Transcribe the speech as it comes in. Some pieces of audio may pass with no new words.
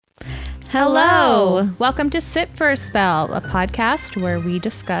Hello! Welcome to Sit for a Spell, a podcast where we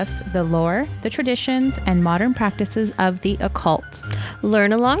discuss the lore, the traditions, and modern practices of the occult.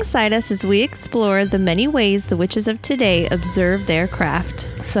 Learn alongside us as we explore the many ways the witches of today observe their craft.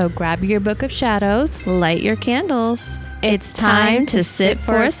 So grab your book of shadows, light your candles. It's time to sit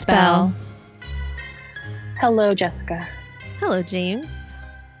for a spell. Hello, Jessica. Hello, James.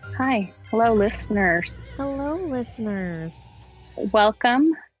 Hi. Hello, listeners. Hello, listeners.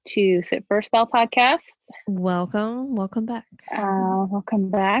 Welcome to Sit for a Spell podcast. Welcome back.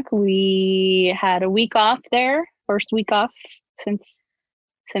 Welcome back. We had a week off there, first week off since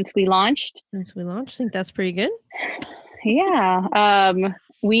we launched. I think that's pretty good. Yeah.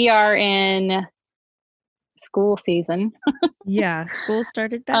 We are in school season. Yeah, school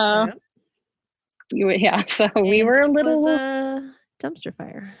started back up. Yeah, so we were a little. It was a dumpster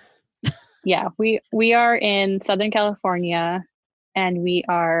fire. Yeah, we are in Southern California. And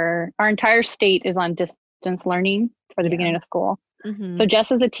our entire state is on distance learning for the beginning of school. Mm-hmm. So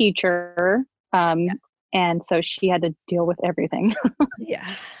Jess is a teacher, and so she had to deal with everything.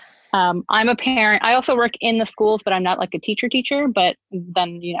 Yeah. I'm a parent. I also work in the schools, but I'm not like a teacher. But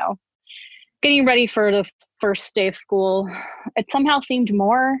then, getting ready for the first day of school, it somehow seemed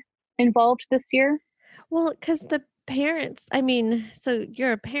more involved this year. Well, because the parents, so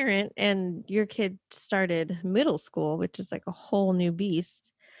you're a parent and your kid started middle school, which is like a whole new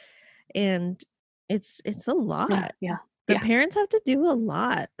beast, and it's a lot. Yeah. The parents have to do a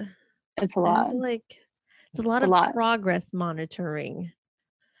lot. It's a lot. It's a lot of progress monitoring.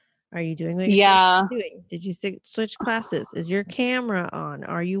 Are you doing what you're supposed to be doing? Did you switch classes? Is your camera on?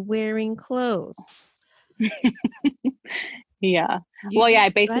 Are you wearing clothes? Yeah.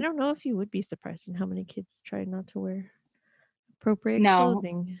 I don't know if you would be surprised in how many kids try not to wear appropriate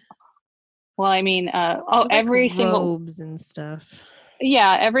clothing. Well, every single robes and stuff.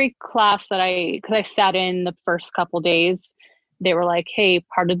 Yeah, every class because I sat in the first couple days, they were like, "Hey,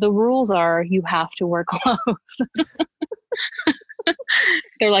 part of the rules are you have to wear clothes."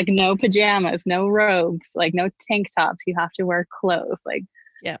 They're like, no pajamas, no robes, like no tank tops. You have to wear clothes, like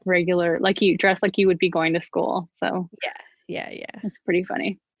regular, like you dress like you would be going to school. So yeah, it's pretty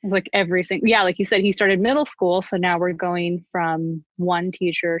funny. It's like like you said, he started middle school, so now we're going from one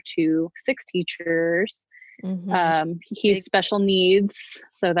teacher to 6 teachers. Mm-hmm. He's special needs,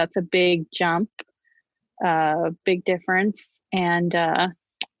 so that's a big jump, big difference, and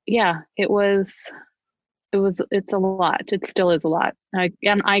it's a lot. It still is a lot.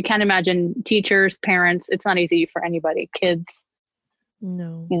 And I can't imagine teachers, parents. It's not easy for anybody, kids.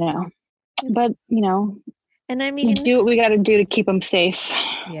 No, but and we do what we got to do to keep them safe.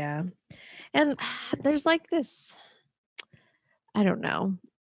 Yeah. And there's like this, I don't know,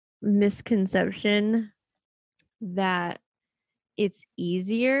 misconception that it's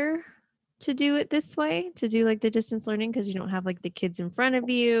easier to do it this way, to do like the distance learning, because you don't have like the kids in front of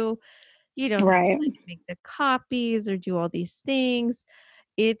you. You don't have to like make the copies or do all these things.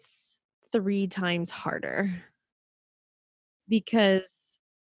 It's 3 times harder because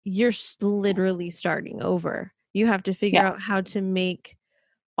you're literally starting over. You have to figure out how to make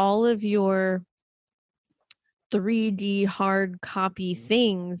all of your 3D hard copy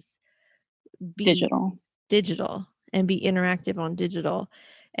things be digital and be interactive on digital.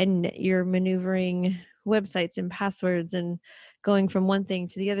 And you're maneuvering websites and passwords and going from one thing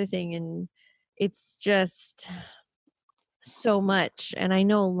to the other thing. And it's just so much. And I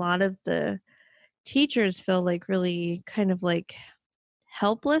know a lot of the teachers feel like really kind of like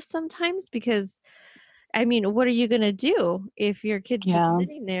helpless sometimes because what are you going to do if your kid's just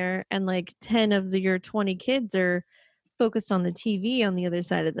sitting there and like 10 of your 20 kids are focused on the TV on the other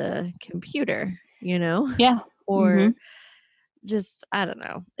side of the computer, Yeah. Or just, I don't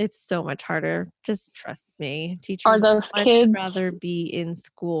know. It's so much harder. Just trust me. Teachers would much rather be in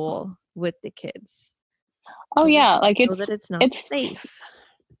school with the kids. Oh yeah. Like it's not safe.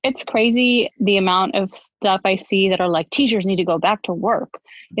 It's crazy the amount of stuff I see that are like, teachers need to go back to work.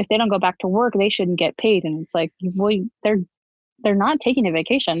 If they don't go back to work, they shouldn't get paid. And it's like, well, they're not taking a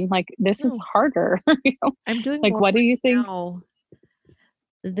vacation. Like this is harder. I'm doing like, what do you think? Now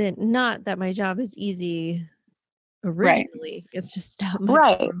not that my job is easy originally. Right. It's just that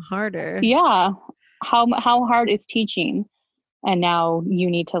much harder. Yeah. How hard is teaching? And now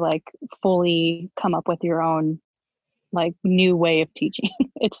you need to like fully come up with your own like new way of teaching.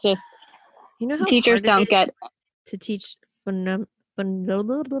 It's just, how teachers don't get to teach I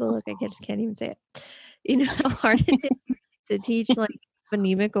just can't even say it. How hard it is to teach like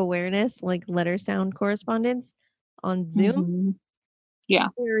phonemic awareness, like letter sound correspondence on Zoom? Mm-hmm. Yeah.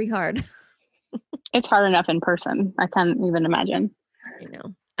 Very hard. It's hard enough in person. I can't even imagine. I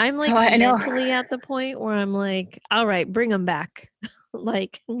know. I'm like mentally at the point where I'm like, all right, bring them back.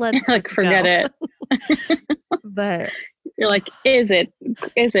 Like, let's like just forget it. But you're like, is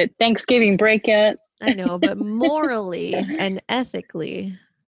it Thanksgiving break yet? I know, but morally and ethically,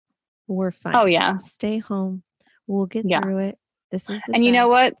 we're fine. Oh yeah. Stay home. We'll get through it. This is the And best. you know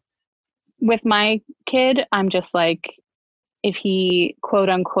what? With my kid, I'm just like, if he quote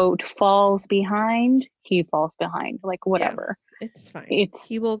unquote falls behind, he falls behind. Like whatever. Yeah, it's fine.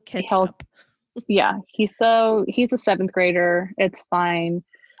 He will catch up. Yeah. He's a 7th grader. It's fine.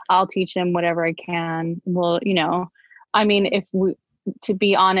 I'll teach him whatever I can. Well, I mean, to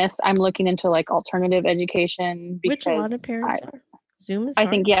be honest, I'm looking into like alternative education because which a lot of parents are. Zoom is hard.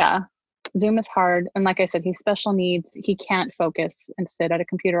 I think, Zoom is hard. And like I said, he's special needs. He can't focus and sit at a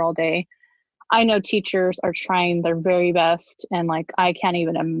computer all day. I know teachers are trying their very best. And like, I can't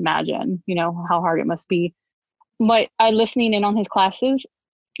even imagine, how hard it must be. Listening in on his classes,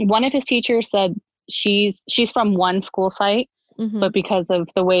 one of his teachers said she's from one school site, but because of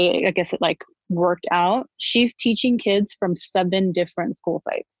the way, I guess it like worked out, she's teaching kids from 7 different school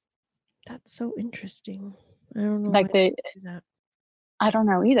sites. That's so interesting. I don't know. Like I don't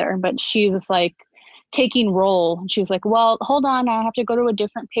know either, but she was like taking roll. She was like, well, hold on, I have to go to a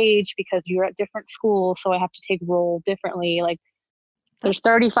different page because you're at different schools. So I have to take roll differently. Like there's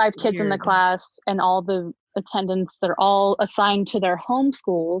 35 kids in the class and all the attendants, they're all assigned to their home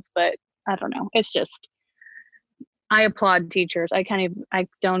schools, but I don't know. It's just, I applaud teachers. I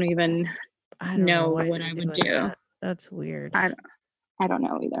don't even know what I would do. That's weird. I don't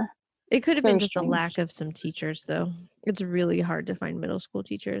know either. It could have been just a lack of some teachers, though. It's really hard to find middle school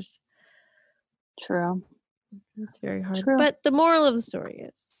teachers. True. It's very hard. True. But the moral of the story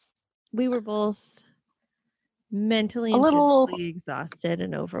is we were both mentally and physically exhausted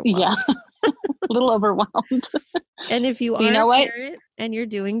and overwhelmed. Yeah. A little overwhelmed. And if you are a parent and you're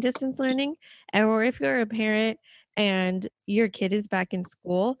doing distance learning, or if you're a parent and your kid is back in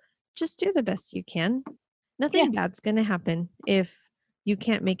school, just do the best you can. Nothing bad's going to happen if you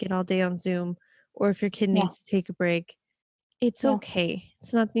can't make it all day on Zoom, or if your kid needs to take a break. It's okay.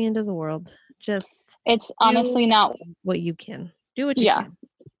 It's not the end of the world. It's honestly not what you can. Do what you can.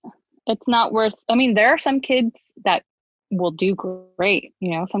 It's not worth, I mean, there are some kids that will do great.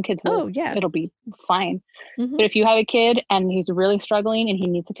 Some kids will, it'll be fine. Mm-hmm. But if you have a kid and he's really struggling and he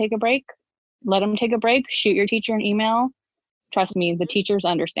needs to take a break, let him take a break, shoot your teacher an email. Trust me, the teachers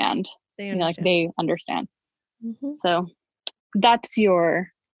understand. They understand. Mm-hmm. So that's your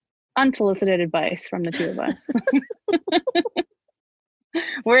unsolicited advice from the two of us.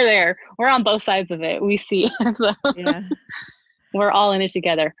 We're there. We're on both sides of it. We see it. So. Yeah. We're all in it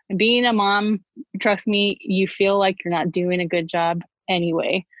together. And being a mom, trust me, you feel like you're not doing a good job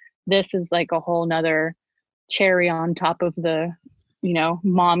anyway. This is like a whole nother cherry on top of the,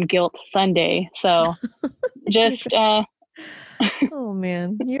 mom guilt Sunday. So just oh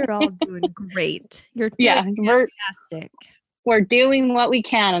man, you're all doing great. You're doing fantastic. We're doing what we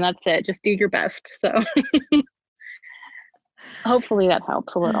can, and that's it. Just do your best. So hopefully that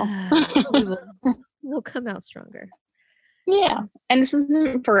helps a little. We'll come out stronger. Yeah. Yes. And this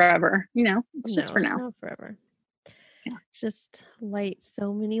isn't forever, it's just for now. It's not forever. Yeah. Just light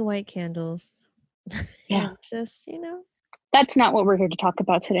so many white candles. Yeah. And just, That's not what we're here to talk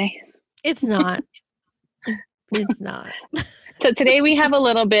about today. It's not. It's not. So today we have a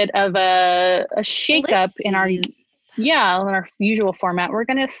little bit of a shakeup in our usual format. We're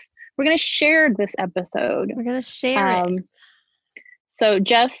gonna share this episode. We're gonna share it. So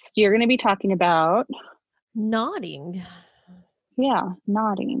Jess, you're gonna be talking about knotting. Yeah,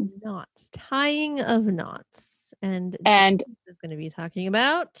 knotting. Knots. Tying of knots. And is going to be talking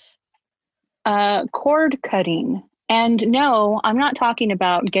about cord cutting. And no, I'm not talking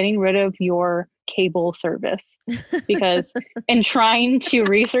about getting rid of your cable service, because in trying to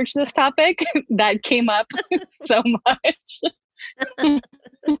research this topic, that came up so much.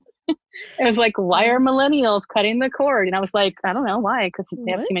 It was like, why are millennials cutting the cord? And I was like, I don't know why, because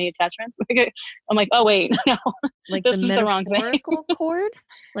they have too many attachments. I'm like, oh wait, no, like this is the wrong thing. Cord,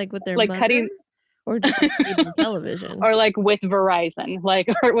 like with their like mother? Cutting, or just cable television, or like with Verizon. Like,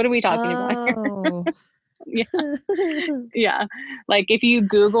 what are we talking about here? Yeah. Like if you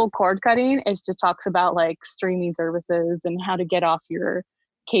Google cord cutting, it just talks about like streaming services and how to get off your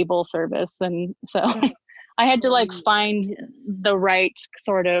cable service, and so. I had to like find the right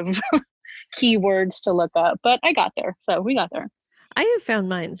sort of keywords to look up, but I got there. So we got there. I have found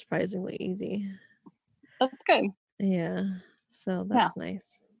mine surprisingly easy. That's good. Yeah. So that's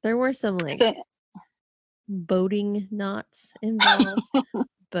nice. There were some boating knots involved,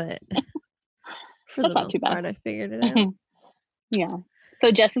 but for the most part, I figured it out. Yeah.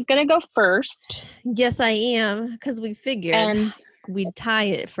 So Jess is going to go first. Yes, I am, because we figured we'd tie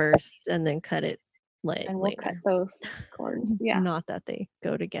it first and then cut it and we'll later. Cut those cords. Yeah. Not that they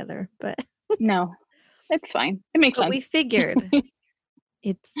go together, but no, it's fine. It makes sense. We figured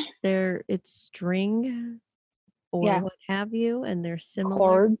it's string or what have you, and they're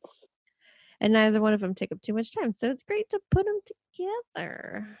similar cords, and neither one of them take up too much time, so it's great to put them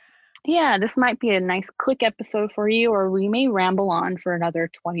together. Yeah, this might be a nice quick episode for you, or we may ramble on for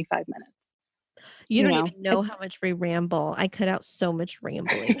another 25 minutes. You don't even know how much we ramble. I cut out so much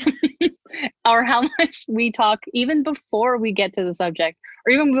rambling. Or how much we talk even before we get to the subject,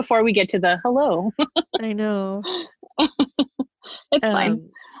 or even before we get to the hello. I know. It's fine.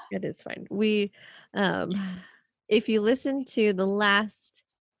 It is fine. We, if you listen to the last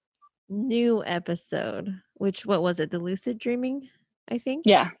new episode, which, what was it? The lucid dreaming, I think.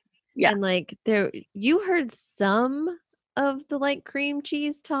 Yeah. And like you heard some of the like cream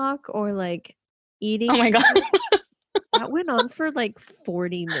cheese talk or like eating. Oh my God. That went on for like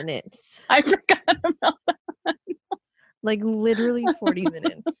 40 minutes. I forgot about that. Like literally 40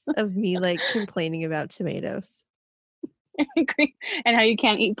 minutes of me like complaining about tomatoes. And how you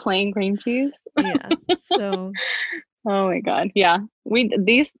can't eat plain cream cheese. Yeah. So oh my God. Yeah.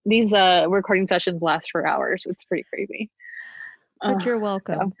 These recording sessions last for hours. It's pretty crazy. But you're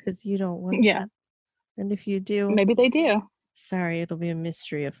welcome, because you don't want that. And if you do, maybe they do. Sorry, it'll be a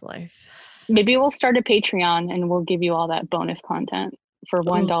mystery of life. Maybe we'll start a Patreon and we'll give you all that bonus content for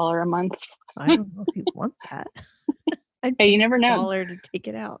 $1 a month. I don't know if you want that. Hey, you never know. $1 to take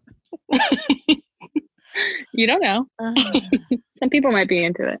it out. You don't know. Some people might be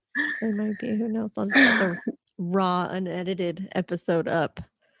into it. They might be. Who knows? I'll just put the raw, unedited episode up.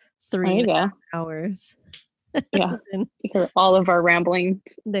 3.5 hours. Yeah. For all of our rambling.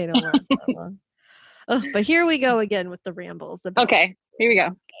 They don't last that long. Oh, but here we go again with the rambles. Okay, here we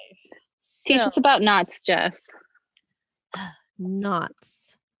go. Teach us about knots, Jess.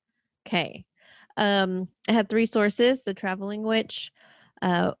 Knots. Okay. I had 3 sources: The Traveling Witch,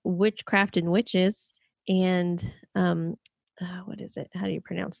 Witchcraft and Witches, and what is it? How do you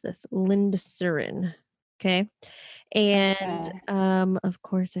pronounce this? Lindsurin. Okay. And of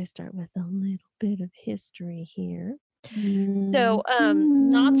course I start with a little bit of history here. So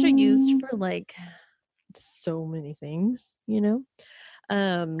knots are used for like so many things, you know.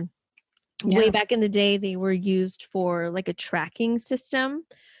 Way back in the day they were used for like a tracking system.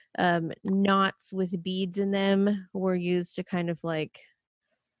 Knots with beads in them were used to kind of like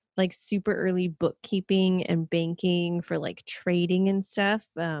super early bookkeeping and banking for like trading and stuff.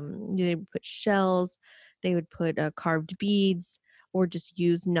 They would put shells, they would put carved beads, or just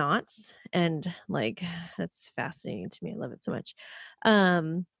use knots. And like, that's fascinating to me. I love it so much.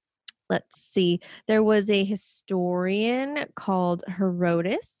 Let's see. There was a historian called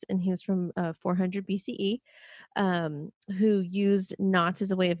Herodotus, and he was from 400 BCE, who used knots as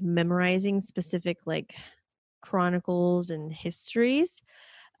a way of memorizing specific like chronicles and histories.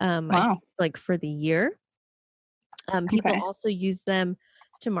 Like for the year. People also use them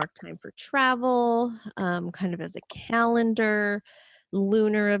to mark time for travel, kind of as a calendar,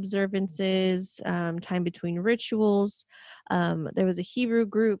 lunar observances, time between rituals. There was a Hebrew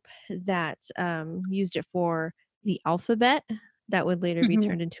group that used it for the alphabet that would later be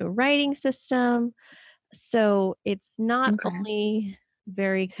turned into a writing system. So it's not only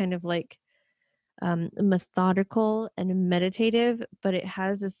very kind of like methodical and meditative, but it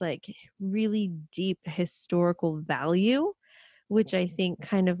has this like really deep historical value, which I think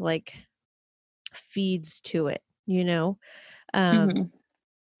kind of like feeds to it, you know.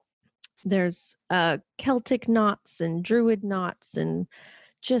 There's Celtic knots and Druid knots and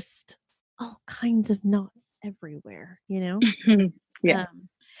just all kinds of knots everywhere, you know.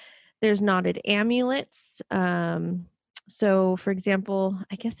 There's knotted amulets. So for example,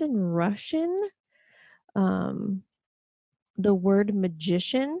 I guess in Russian, the word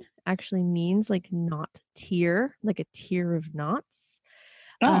magician actually means like knot tier, like a tier of knots.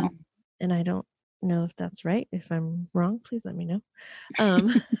 And I don't know if that's right. If I'm wrong, please let me know.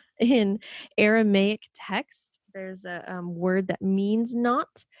 In Aramaic text, there's a word that means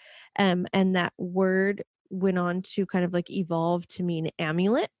knot, and that word went on to kind of like evolve to mean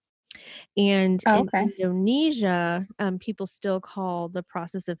amulet. And in Indonesia, people still call the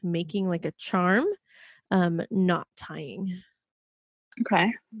process of making like a charm knot tying.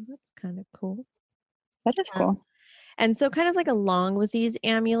 Okay. That's kind of cool. That is cool. And so kind of like along with these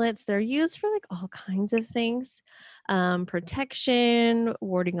amulets, they're used for like all kinds of things. Protection,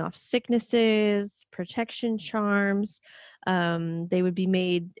 warding off sicknesses, protection charms. They would be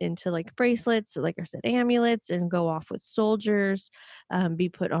made into like bracelets, like I said, amulets, and go off with soldiers, be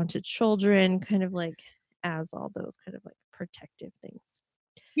put onto children, kind of like as all those kind of like protective things.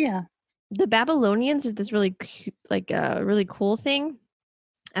 Yeah. The Babylonians did this really really cool thing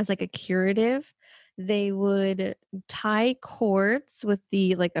as like a curative. They would tie cords with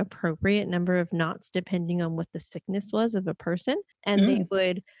the like appropriate number of knots depending on what the sickness was of a person, and they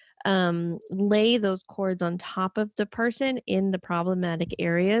would lay those cords on top of the person in the problematic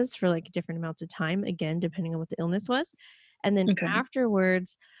areas for like different amounts of time, again depending on what the illness was, and then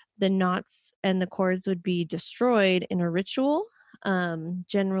afterwards the knots and the cords would be destroyed in a ritual,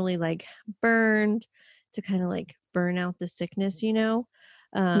 generally like burned to kind of like burn out the sickness,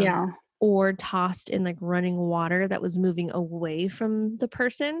 or tossed in like running water that was moving away from the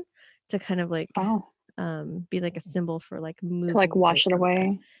person to kind of like be like a symbol for like moving to like wash it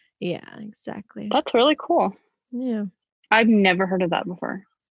away. Yeah, exactly. That's really cool. Yeah, I've never heard of that before.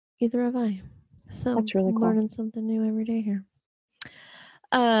 Either have I. So that's really cool. Learning something new every day here.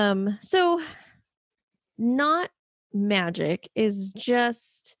 So not magic is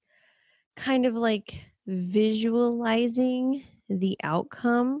just kind of like visualizing the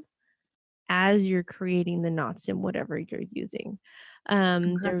outcome as you're creating the knots in whatever you're using.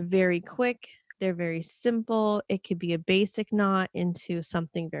 They're very quick. They're very simple. It could be a basic knot into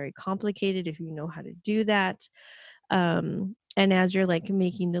something very complicated if you know how to do that. And as you're like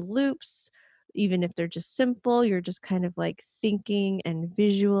making the loops, even if they're just simple, you're just kind of like thinking and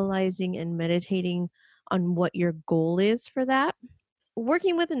visualizing and meditating on what your goal is for that.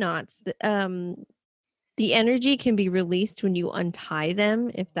 Working with the knots, the energy can be released when you untie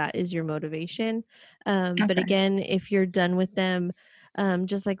them, if that is your motivation. But again, if you're done with them,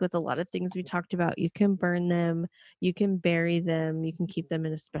 just like with a lot of things we talked about, you can burn them, you can bury them, you can keep them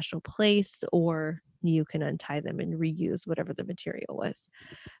in a special place, or you can untie them and reuse whatever the material was.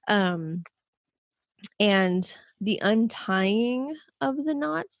 And the untying of the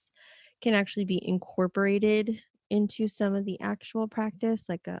knots can actually be incorporated into some of the actual practice,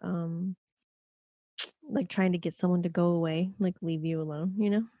 like like trying to get someone to go away, like leave you alone,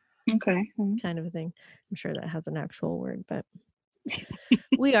 kind of a thing. I'm sure that has an actual word, but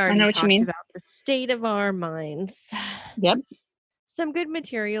we already talked about the state of our minds. Yep. Some good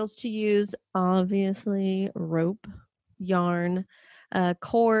materials to use, obviously rope, yarn,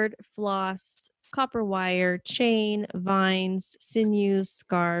 cord, floss, copper wire, chain, vines, sinews,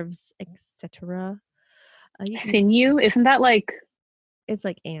 scarves, etc. Sinew, isn't that like it's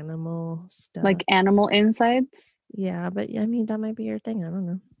like animal stuff, like animal insides? Yeah, but I mean that might be your thing. I don't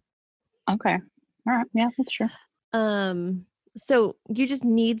know. Okay. All right. Yeah, that's true. So you just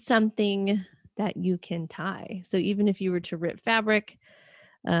need something that you can tie. So even if you were to rip fabric,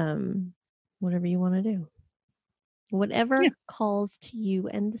 whatever you want to do, whatever calls to you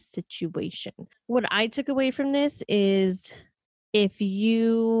and the situation. What I took away from this is if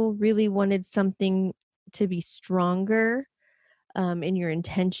you really wanted something to be stronger in your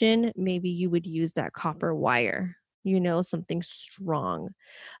intention, maybe you would use that copper wire, something strong.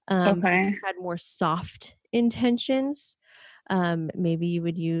 If you had more soft intentions, maybe you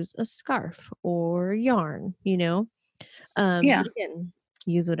would use a scarf or yarn, But again,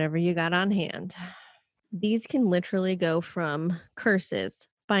 use whatever you got on hand. These can literally go from curses,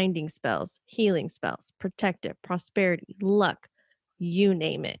 binding spells, healing spells, protective, prosperity, luck, you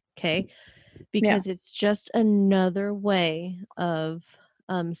name it. Okay. Because it's just another way of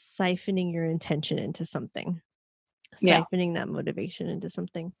siphoning your intention into something, siphoning that motivation into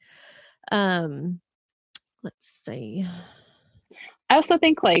something. Let's see. I also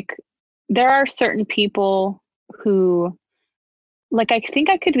think like there are certain people who like, I think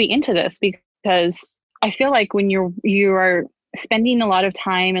I could be into this because I feel like when you are spending a lot of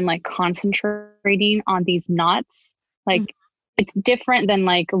time and like concentrating on these knots, like it's different than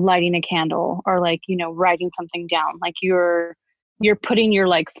like lighting a candle or like, writing something down. Like you're putting your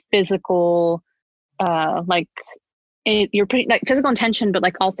like physical, you're putting like physical intention, but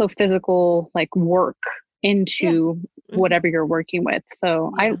like also physical like work into whatever you're working with.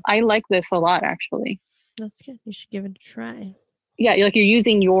 So I like this a lot, actually. That's good. You should give it a try. Yeah, like you're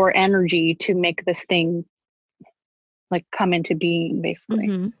using your energy to make this thing like come into being,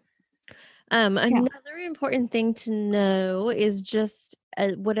 basically. Another important thing to know is just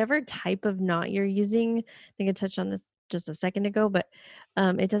whatever type of knot you're using. I think I touched on this just a second ago, but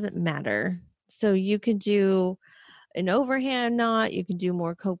it doesn't matter. So you could do an overhand knot. You can do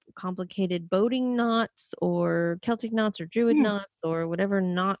more complicated boating knots or Celtic knots or Druid knots or whatever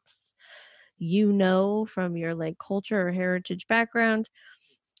knots you know from your like culture or heritage background.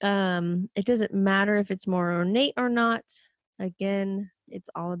 It doesn't matter if it's more ornate or not. Again, it's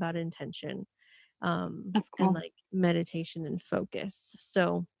all about intention. That's cool. And like meditation and focus.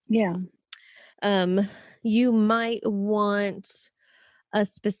 So yeah. You might want a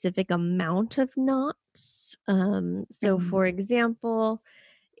specific amount of knots. So for example,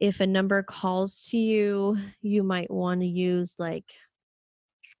 if a number calls to you, you might want to use like,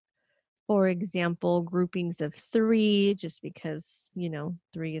 for example, groupings of 3, just because,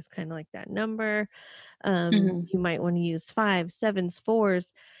 3 is kind of like that number. You might want to use 5, 7s,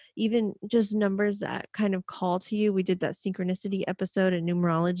 4s, even just numbers that kind of call to you. We did that synchronicity episode in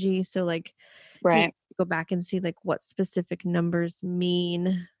numerology. So like, right. Go back and see like what specific numbers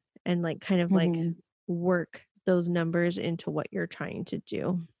mean and like kind of like work those numbers into what you're trying to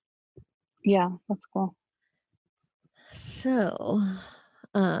do. Yeah, that's cool. So,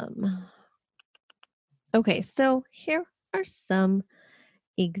 okay, so here are some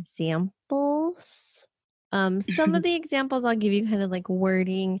examples. Some of the examples I'll give you kind of like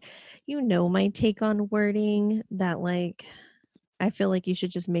wording. My take on wording, that like I feel like you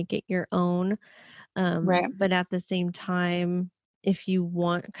should just make it your own. Right. But at the same time, if you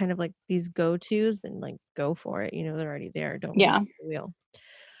want kind of like these go-tos, then like go for it. They're already there. Don't reinvent the wheel.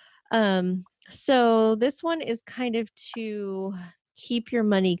 So this one is kind of to keep your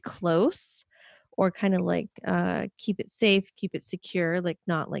money close, or kind of like keep it safe, keep it secure, like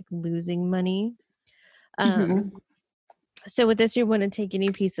not like losing money. So with this, you want to take any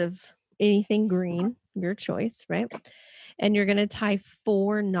piece of anything green, your choice, right? And you're going to tie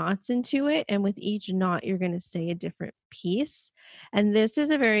 4 knots into it. And with each knot, you're going to say a different piece. And this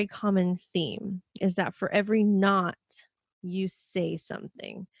is a very common theme, is that for every knot, you say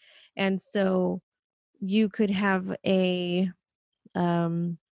something. And so you could have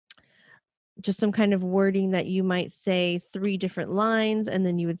just some kind of wording that you might say 3 different lines, and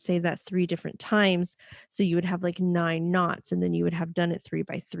then you would say that 3 different times. So you would have like 9 knots, and then you would have done it 3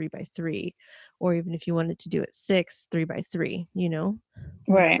 by 3 by 3, or even if you wanted to do it 6, 3 by 3, whatever.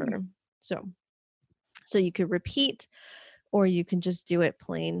 Right. So you could repeat, or you can just do it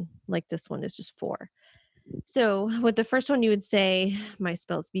plain, like this one is just 4. So with the first one, you would say, my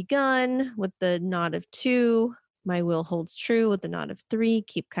spell's begun. With the knot of 2, my will holds true. With the knot of 3,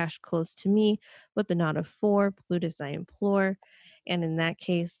 keep cash close to me. With the knot of 4, Plutus I implore. And in that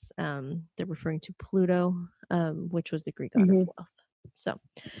case, they're referring to Pluto, which was the Greek god of wealth. So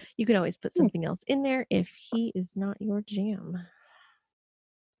you can always put something else in there if he is not your jam.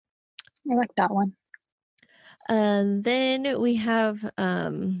 I like that one. Then we have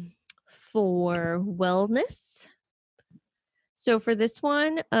for wellness. So for this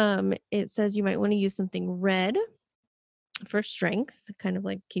one, it says you might want to use something red for strength, kind of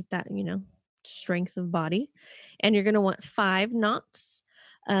like keep that, strength of body. And you're going to want 5 knots.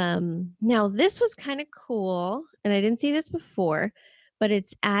 Now this was kind of cool, and I didn't see this before, but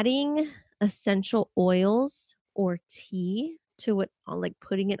it's adding essential oils or tea to it, like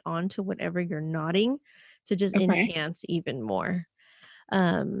putting it onto whatever you're knotting to just enhance even more.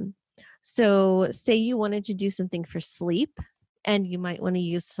 So say you wanted to do something for sleep, and you might want to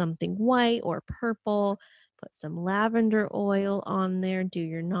use something white or purple, put some lavender oil on there, do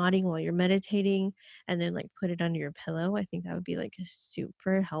your knotting while you're meditating, and then like put it under your pillow. I think that would be like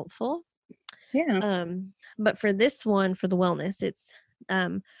super helpful. Yeah. But for this one, for the wellness, it's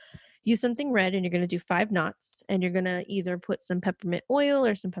use something red, and you're going to do 5 knots, and you're going to either put some peppermint oil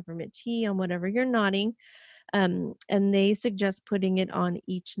or some peppermint tea on whatever you're knotting. And they suggest putting it on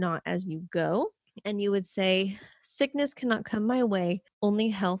each knot as you go. And you would say, sickness cannot come my way, only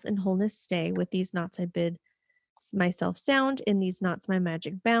health and wholeness stay. With these knots I bid myself sound, in these knots my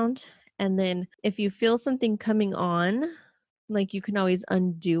magic bound. And then if you feel something coming on, like you can always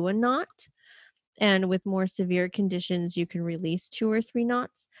undo a knot. And with more severe conditions, you can release 2 or 3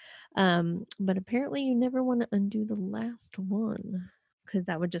 knots. But apparently you never want to undo the last one, because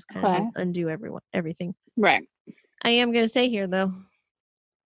that would just kind of undo everything. Right. I am going to say here, though,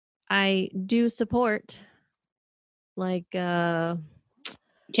 I do support like taking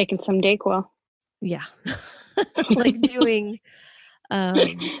some Dayquil. Yeah. Like doing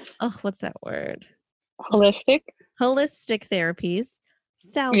what's that word? Holistic therapies,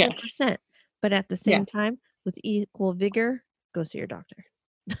 1,000%. But at the same time, with equal vigor, go see your doctor.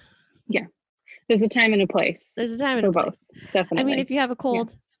 Yeah. There's a time and a place. There's a time and a place. Both, definitely. I mean, if you have a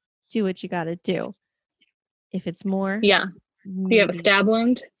cold, do what you got to do. If it's more, if you have a stab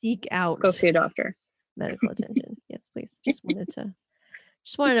wound, seek out. Go see a doctor. Medical attention. Yes. please. Just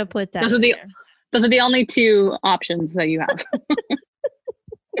wanted to put that. Those are the only two options that you have.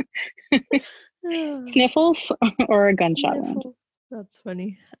 Sniffles or a gunshot wound. That's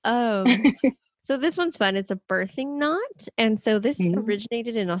funny. So this one's fun. It's a birthing knot. And so this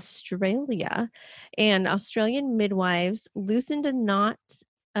originated in Australia, and Australian midwives loosened a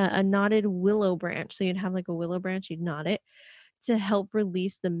knotted willow branch. So you'd have like a willow branch, you'd knot it to help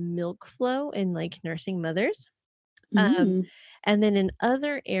release the milk flow in like nursing mothers. And then in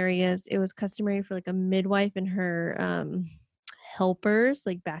other areas, it was customary for like a midwife and her helpers,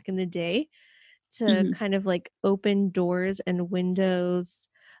 like back in the day, to kind of like open doors and windows,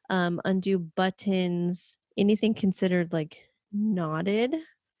 undo buttons, anything considered like knotted,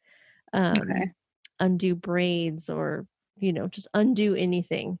 undo braids, or, just undo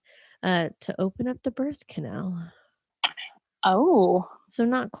anything to open up the birth canal. Oh. So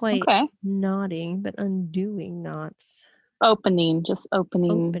not quite knotting, but undoing knots. Opening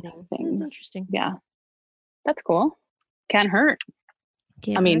things. That's interesting. Yeah. That's cool. Can't hurt.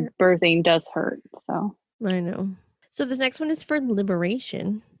 Birthing does hurt, so. I know. So this next one is for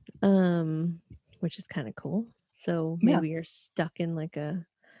liberation, which is kind of cool. So maybe you're stuck in like a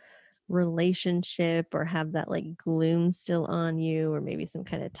relationship or have that like gloom still on you, or maybe some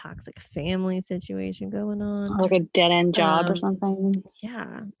kind of toxic family situation going on, like a dead-end job or something.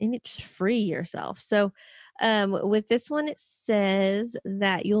 And it's free yourself. So with this one, it says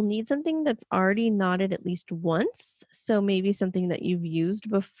that you'll need something that's already knotted at least once, so maybe something that you've used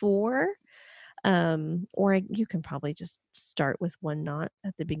before, or you can probably just start with one knot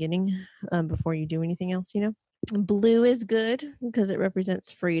at the beginning before you do anything else. Blue is good because it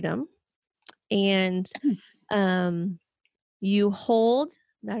represents freedom. And you hold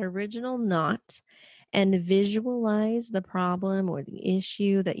that original knot and visualize the problem or the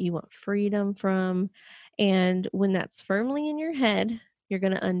issue that you want freedom from. And when that's firmly in your head, you're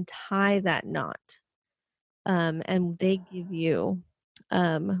going to untie that knot. And they give you,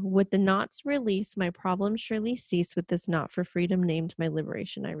 with the knot's release, my problem surely cease. With this knot for freedom named, my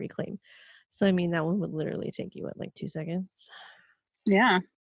liberation I reclaim. So, that one would literally take you, like 2 seconds? Yeah.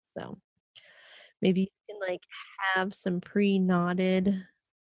 So maybe you can like have some pre-knotted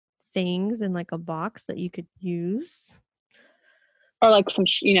things in like a box that you could use. Or like some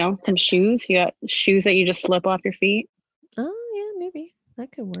shoes. You got shoes that you just slip off your feet. Oh, yeah, maybe.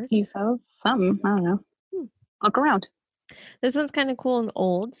 That could work. Use those. Something. I don't know. Look around. This one's kind of cool and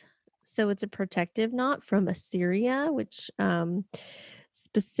old. So it's a protective knot from Assyria, which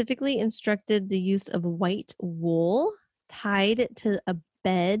specifically instructed the use of white wool tied to a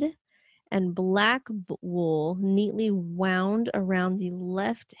bed and black wool neatly wound around the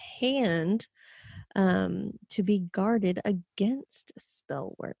left hand to be guarded against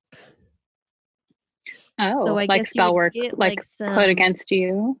spell work. Oh, so I guess spell work, like put against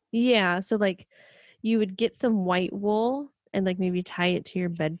you? Yeah, so like you would get some white wool and like maybe tie it to your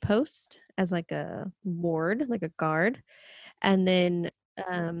bedpost as like a ward, like a guard. And then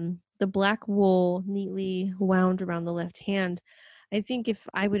the black wool neatly wound around the left hand. I think if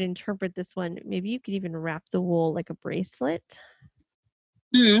I would interpret this one, maybe you could even wrap the wool like a bracelet.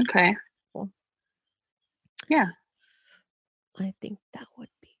 Okay. Cool. Yeah. I think that would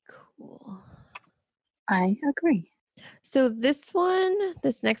be cool. I agree. So this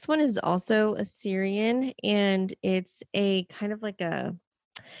next one is also Assyrian, and it's a kind of like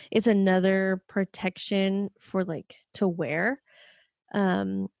it's another protection for like to wear.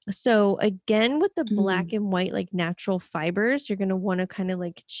 So again, with the black and white, like natural fibers, you're going to want to kind of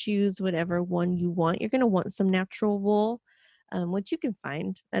like choose whatever one you want. You're going to want some natural wool, which you can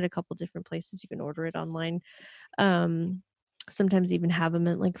find at a couple different places. You can order it online. Sometimes even have them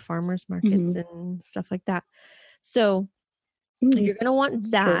at like farmers markets and stuff like that. So you're going to want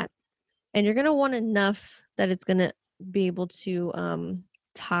that, and you're going to want enough that it's going to be able to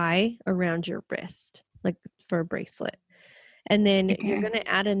tie around your wrist, like for a bracelet. And then you're going to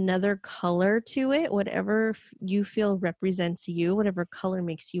add another color to it, whatever you feel represents you, whatever color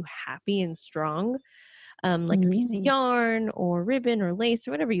makes you happy and strong, like a piece of yarn or ribbon or lace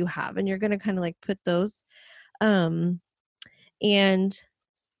or whatever you have. And you're going to kind of like put those. And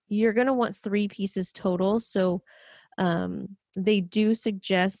you're going to want 3 pieces total. So they do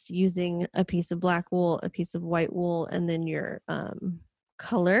suggest using a piece of black wool, a piece of white wool, and then your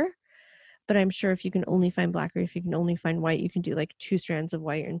color. But I'm sure if you can only find black, or if you can only find white, you can do like 2 strands of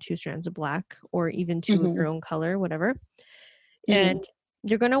white and 2 strands of black, or even 2 of your own color, whatever. And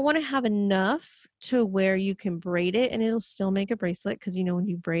you're going to want to have enough to where you can braid it and it'll still make a bracelet. Because, when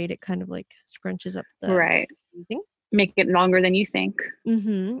you braid, it kind of like scrunches up the make it longer than you think.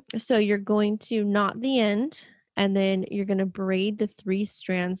 So you're going to knot the end And then you're going to braid the 3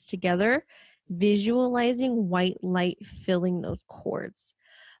 strands together, visualizing white light filling those cords.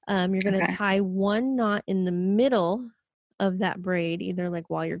 You're going to tie 1 knot in the middle of that braid, either like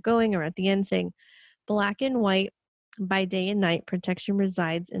while you're going or at the end, saying black and white by day and night, protection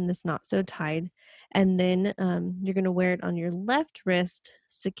resides in this knot so tied. And then you're going to wear it on your left wrist,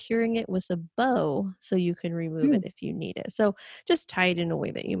 securing it with a bow so you can remove it if you need it. So just tie it in a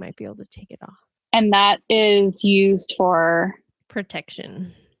way that you might be able to take it off. And that is used for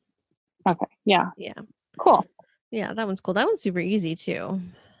protection. Okay. Yeah. Yeah. Cool. Yeah, that one's cool. That one's super easy too.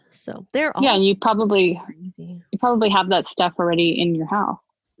 So they're all and you probably have that stuff already in your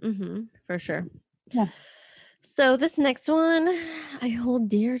house. For sure. Yeah. So this next one I hold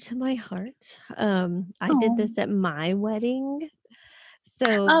dear to my heart. I did this at my wedding.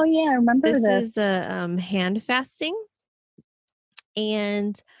 So I remember this. This is a hand fasting,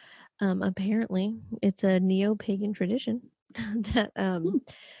 and apparently it's a neo-pagan tradition that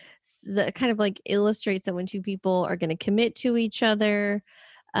that kind of like illustrates that when 2 people are going to commit to each other,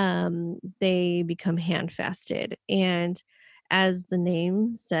 they become hand fasted. And as the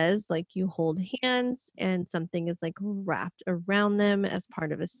name says, like you hold hands and something is like wrapped around them as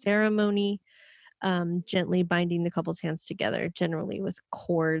part of a ceremony, gently binding the couple's hands together, generally with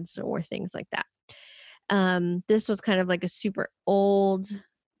cords or things like that. This was kind of like a super old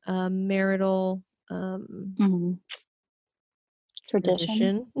marital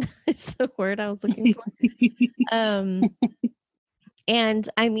tradition. It's the word I was looking for. And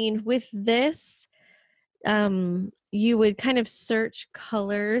I mean, with this, you would kind of search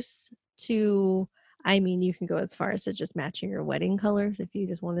colors to, I mean, you can go as far as to just matching your wedding colors if you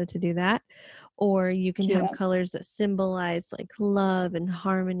just wanted to do that. Or you can have colors that symbolize like love and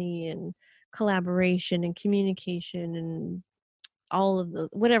harmony and collaboration and communication and all of those,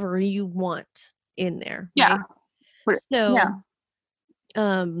 whatever you want in there. Yeah. Right? So,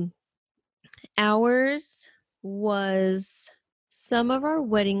 ours was some of our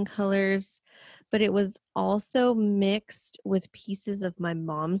wedding colors, but it was also mixed with pieces of my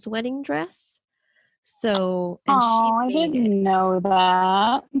mom's wedding dress. So, and I didn't know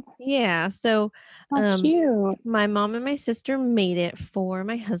that. Yeah. So, cute. My mom and my sister made it for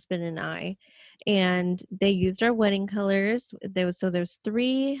my husband and I, and they used our wedding colors. There's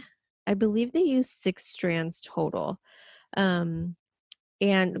 3, I believe they used 6 strands total. And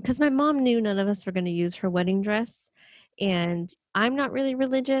because my mom knew none of us were going to use her wedding dress, and I'm not really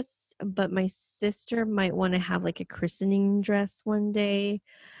religious, but my sister might want to have like a christening dress one day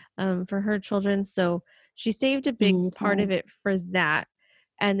for her children. So she saved a big part of it for that.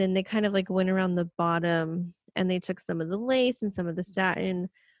 And then they kind of like went around the bottom and they took some of the lace and some of the satin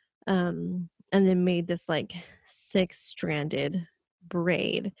and then made this like 6-stranded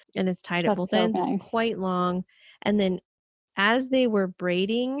braid, and it's tied at both ends. Nice. It's quite long. And then as they were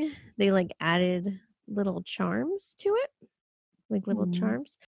braiding, they like added little charms to it, like little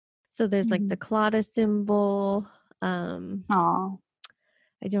charms. So there's like the Claudia symbol. I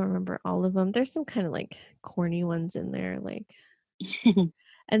don't remember all of them. There's some kind of like corny ones in there, like,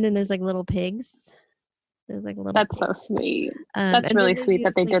 and then there's like little pigs. There's like little. That's pigs. So sweet. That's really sweet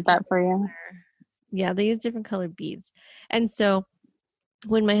that they did that for you. Yeah, they use different colored beads. And so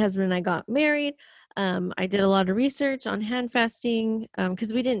when my husband and I got married, I did a lot of research on hand fasting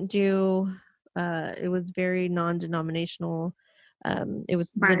because we didn't do, it was very non-denominational. It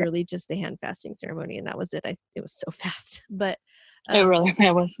was literally just the hand fasting ceremony, and that was it. It was so fast, but it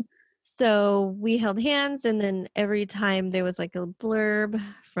was. So we held hands, and then every time there was like a blurb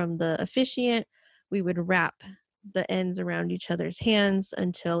from the officiant, we would wrap the ends around each other's hands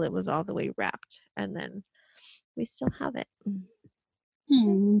until it was all the way wrapped, and then we still have it. So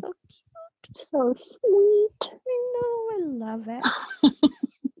cute. So sweet. I know, I love it.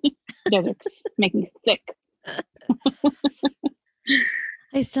 Does make me sick.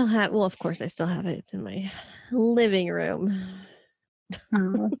 I still have, well, of course I still have it. It's in my living room.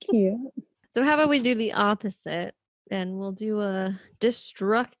 Oh, cute. So how about we do the opposite, and we'll do a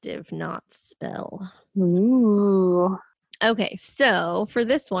destructive knot spell. Ooh. Okay, so for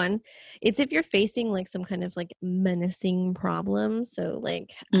this one, it's if you're facing like some kind of like menacing problem. So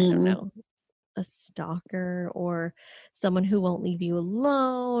like, I don't know, a stalker or someone who won't leave you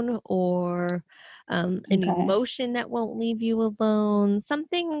alone, or an emotion that won't leave you alone,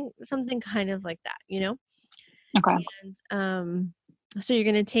 something kind of like that, you know? Okay. And so you're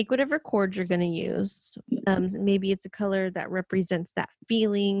going to take whatever cord you're going to use. Maybe it's a color that represents that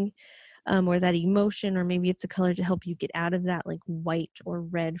feeling or that emotion, or maybe it's a color to help you get out of that, like white or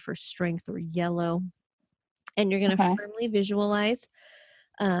red for strength, or yellow. And you're going to firmly visualize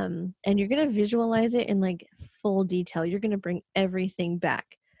And you're going to visualize it in like full detail. You're going to bring everything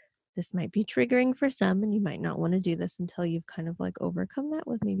back. This might be triggering for some, and you might not want to do this until you've kind of like overcome that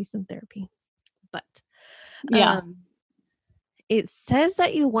with maybe some therapy. But it says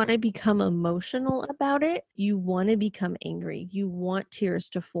that you want to become emotional about it. You want to become angry. You want tears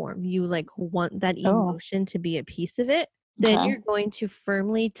to form. You like want that emotion to be a piece of it. Then you're going to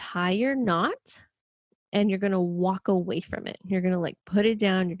firmly tie your knot and you're going to walk away from it. You're going to like put it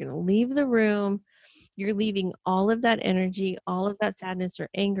down. You're going to leave the room. You're leaving all of that energy, all of that sadness or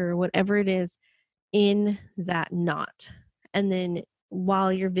anger or whatever it is in that knot. And then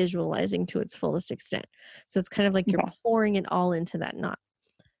while you're visualizing to its fullest extent. So it's kind of like you're pouring it all into that knot.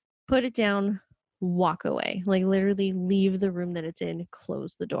 Put it down, walk away. Like literally leave the room that it's in,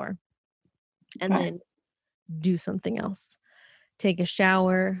 close the door. And then do something else. Take a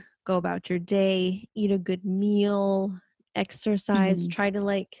shower, go about your day, eat a good meal, exercise, try to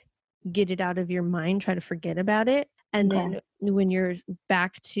like get it out of your mind, try to forget about it. And then when you're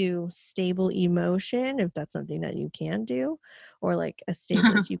back to stable emotion, if that's something that you can do, or like as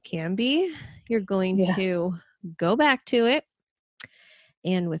stable as you can be, you're going to go back to it.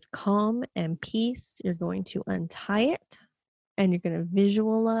 And with calm and peace, you're going to untie it and you're going to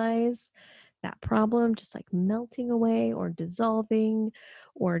visualize that problem just like melting away or dissolving,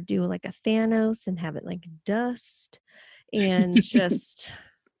 or do like a Thanos and have it like dust and just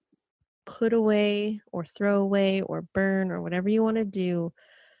put away or throw away or burn or whatever you want to do,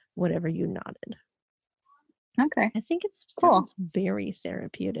 whatever you nodded. Okay. I think it sounds very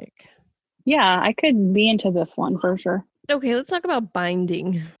therapeutic. Yeah, I could be into this one for sure. Okay, let's talk about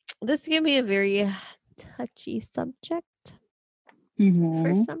binding. This can be a very touchy subject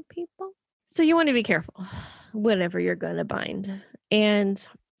for some people. So you want to be careful whatever you're going to bind. And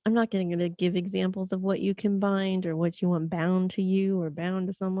I'm not going to give examples of what you can bind or what you want bound to you or bound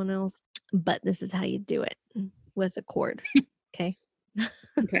to someone else, but this is how you do it with a cord. Okay.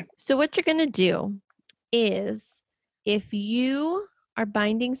 So what you're going to do is, if you are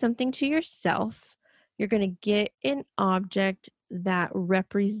binding something to yourself, you're going to get an object that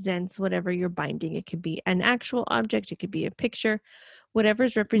represents whatever you're binding. It could be an actual object, it could be a picture,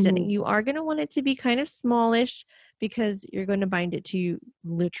 whatever's representing. You are going to want it to be kind of smallish because you're going to bind it to you,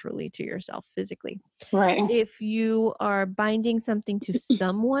 literally to yourself physically. Right. If you are binding something to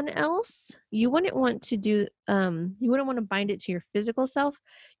someone else, you wouldn't want to do, you wouldn't want to bind it to your physical self.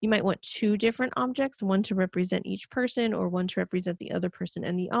 You might want two different objects, one to represent each person or one to represent the other person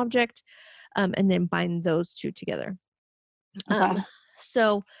and the object, and then bind those two together.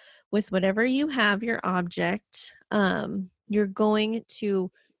 So with whatever you have, your object, you're going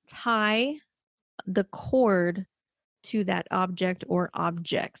to tie the cord to that object or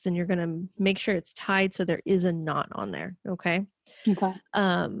objects, and you're going to make sure it's tied so there is a knot on there. Okay.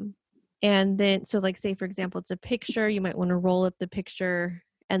 And then, so like say for example, it's a picture, you might want to roll up the picture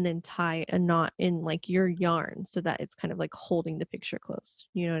and then tie a knot in like your yarn so that it's kind of like holding the picture closed.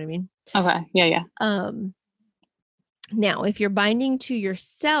 You know what I mean? Okay. Yeah. Now, if you're binding to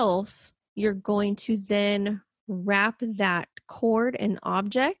yourself, you're going to then wrap that cord and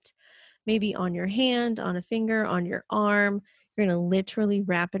object maybe on your hand, on a finger, on your arm. You're going to literally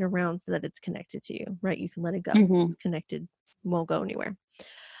wrap it around so that it's connected to you, right? You can let it go. It's connected, won't go anywhere.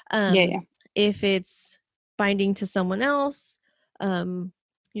 If it's binding to someone else,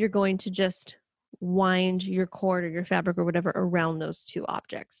 you're going to just wind your cord or your fabric or whatever around those two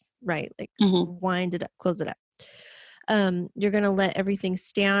objects, right? Like wind it up, close it up. You're going to let everything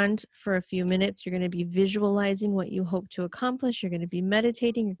stand for a few minutes. You're going to be visualizing what you hope to accomplish. You're going to be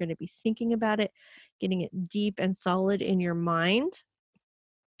meditating. You're going to be thinking about it, getting it deep and solid in your mind.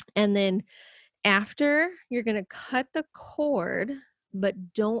 And then after, you're going to cut the cord,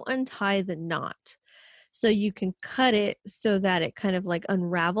 but don't untie the knot. So you can cut it so that it kind of like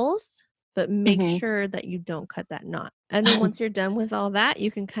unravels, but make sure that you don't cut that knot. And then once you're done with all that, you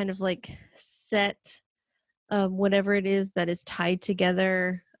can kind of like set whatever it is that is tied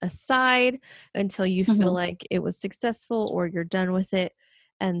together aside until you feel like it was successful or you're done with it.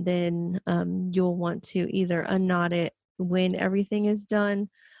 And then you'll want to either unknot it when everything is done.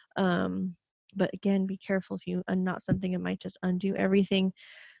 But again, be careful. If you unknot something, it might just undo everything.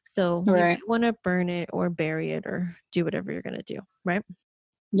 So you might want to burn it or bury it or do whatever you're going to do, right?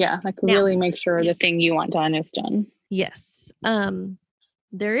 Yeah, like really make sure the thing you want done is done. Yes.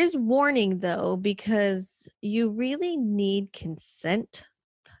 There is warning though, because you really need consent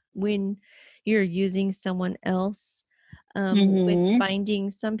when you're using someone else with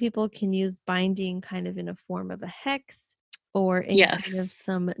binding. Some people can use binding kind of in a form of a hex, or in kind of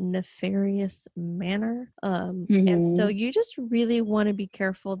some nefarious manner. And so you just really want to be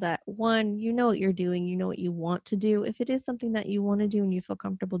careful that, one, you know what you're doing, you know what you want to do. If it is something that you want to do and you feel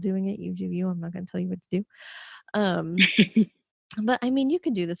comfortable doing it, you do you. I'm not going to tell you what to do. But I mean, you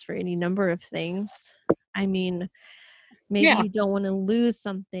could do this for any number of things. I mean, maybe you don't want to lose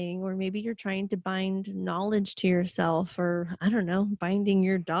something, or maybe you're trying to bind knowledge to yourself, or I don't know, binding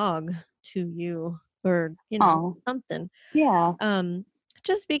your dog to you, or, you know, something. Yeah.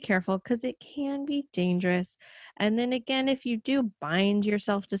 Just be careful, because it can be dangerous. And then again, if you do bind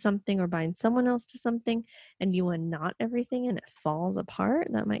yourself to something or bind someone else to something and you unknot everything and it falls apart,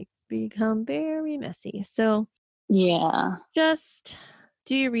 that might become very messy. So yeah, just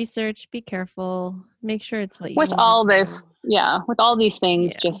do your research, be careful, make sure it's what you with want all to this. do. Yeah, with all these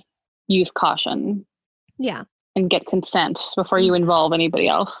things, just use caution. Yeah. And get consent before you involve anybody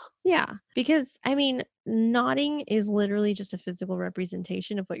else. Yeah, because I mean, knotting is literally just a physical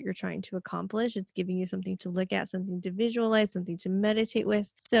representation of what you're trying to accomplish. It's giving you something to look at, something to visualize, something to meditate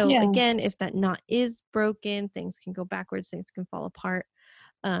with. So again, if that knot is broken, things can go backwards, things can fall apart.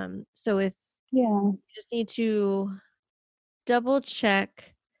 So if you just need to double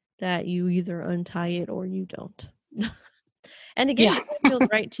check that you either untie it or you don't. And again, it feels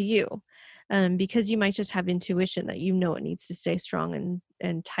right to you. Because you might just have intuition that you know it needs to stay strong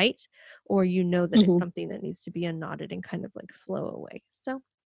and tight, or you know that it's something that needs to be unknotted and kind of like flow away. So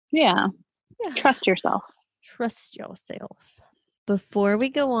trust yourself. Trust yourself. Before we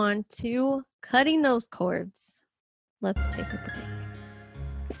go on to cutting those cords, let's take a break.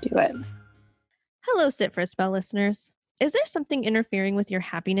 Let's do it. Hello, Sit for a Spell listeners. Is there something interfering with your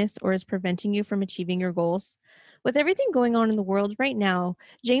happiness or is preventing you from achieving your goals? With everything going on in the world right now,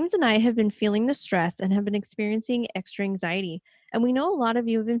 James and I have been feeling the stress and have been experiencing extra anxiety. And we know a lot of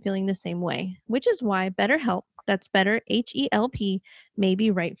you have been feeling the same way, which is why BetterHelp, that's better, H-E-L-P, may be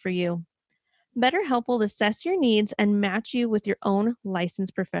right for you. BetterHelp will assess your needs and match you with your own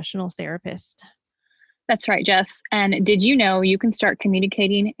licensed professional therapist. That's right, Jess. And did you know you can start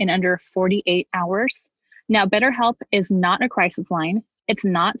communicating in under 48 hours? Now, BetterHelp is not a crisis line. It's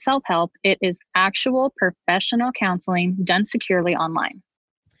not self-help. It is actual professional counseling done securely online.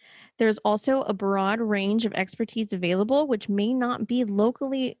 There's also a broad range of expertise available, which may not be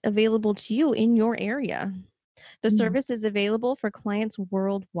locally available to you in your area. The service is available for clients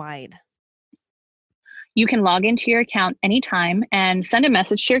worldwide. You can log into your account anytime and send a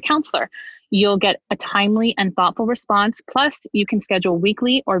message to your counselor. You'll get a timely and thoughtful response. Plus, you can schedule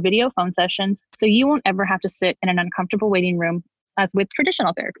weekly or video phone sessions, so you won't ever have to sit in an uncomfortable waiting room as with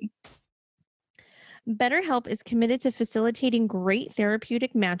traditional therapy. BetterHelp is committed to facilitating great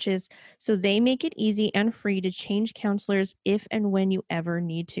therapeutic matches, so they make it easy and free to change counselors if and when you ever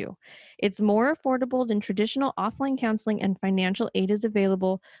need to. It's more affordable than traditional offline counseling, and financial aid is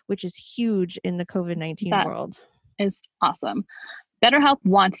available, which is huge in the COVID-19 world. Is awesome. BetterHelp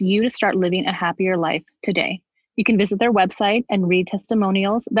wants you to start living a happier life today. You can visit their website and read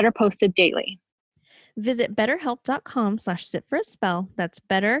testimonials that are posted daily. Visit betterhelp.com/sitforaspell. That's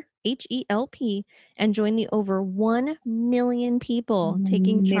better, H-E-L-P, and join the over 1 million people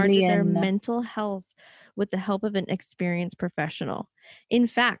taking charge of their mental health with the help of an experienced professional. In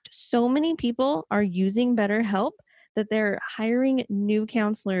fact, so many people are using BetterHelp that they're hiring new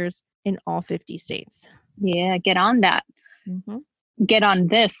counselors in all 50 states. Yeah, get on that. Get on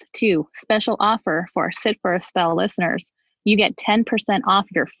this too. Special offer for our Sit for a Spell listeners. You get 10% off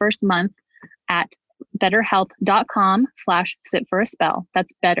your first month at betterhelp.com/sitforaspell.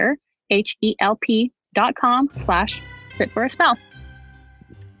 That's better, HELP.com/sitforaspell.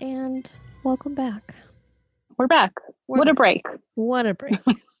 And welcome back. We're back. What a break. What a break.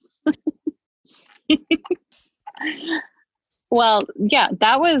 Well, yeah,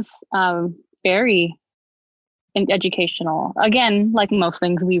 that was very educational. Again, like most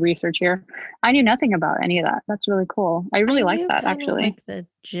things we research here, I knew nothing about any of that. That's really cool. I really like that, actually. Like the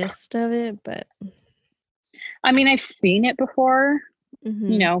gist of it, but I mean, I've seen it before,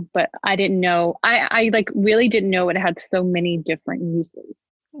 you know, but I didn't know. I like really didn't know it had so many different uses.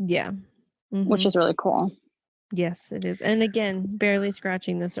 Yeah. Which is really cool. Yes, it is. And again, barely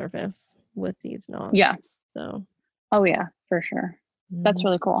scratching the surface with these knots. Yeah. So. Oh yeah, for sure. That's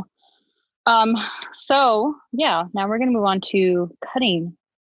really cool. So yeah, now we're going to move on to cutting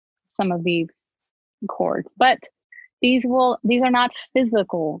some of these cords, but these are not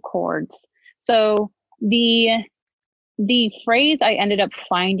physical cords. So the phrase I ended up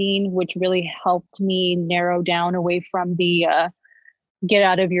finding, which really helped me narrow down away from the get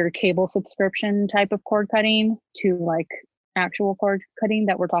out of your cable subscription type of cord cutting to like actual cord cutting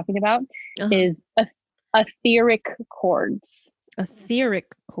that we're talking about, is etheric cords.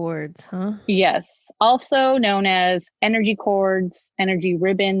 Etheric cords, huh? Yes. Also known as energy cords, energy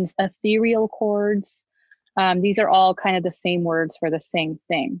ribbons, ethereal cords. These are all kind of the same words for the same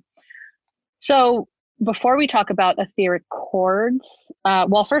thing. So before we talk about etheric cords,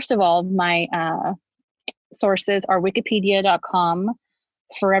 well, first of all, my sources are wikipedia.com,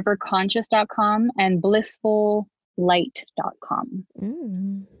 foreverconscious.com, and blissfullight.com.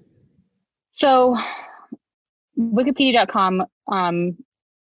 Mm. So wikipedia.com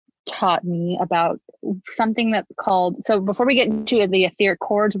taught me about something that's called, so before we get into the etheric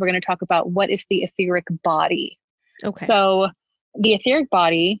cords, we're going to talk about what is the etheric body. Okay. So the etheric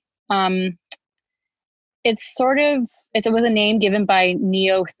body, it was a name given by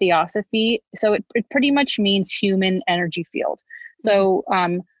Neo-Theosophy. So it pretty much means human energy field. So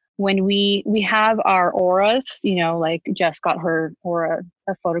when we have our auras, like Jess got her aura,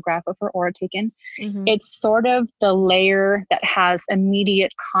 a photograph of her aura taken, it's sort of the layer that has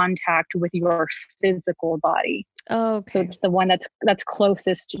immediate contact with your physical body. Oh, okay. So it's the one that's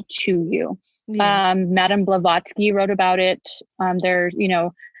closest to you. Yeah. Madame Blavatsky wrote about it.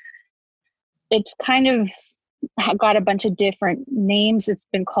 It's kind of got a bunch of different names. It's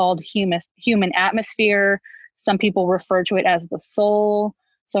been called human atmosphere. Some people refer to it as the soul.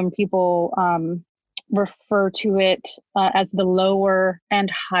 Some people refer to it as the lower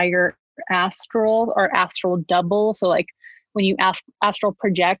and higher astral or astral double. So like when you astral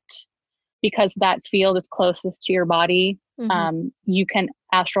project, because that field is closest to your body, you can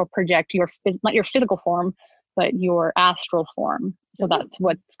astral project not your physical form, but your astral form. So that's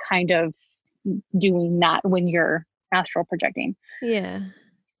what's kind of doing that when you're astral projecting. Yeah.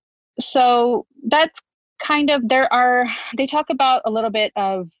 So that's kind of, they talk about a little bit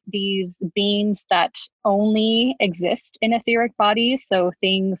of these beings that only exist in etheric bodies. So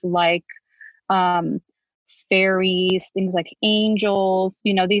things like fairies, things like angels,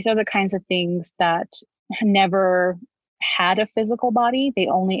 these are the kinds of things that never had a physical body. They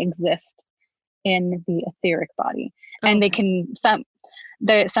only exist in the etheric body. Okay. And they can, some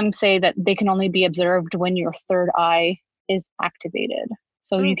say that they can only be observed when your third eye is activated.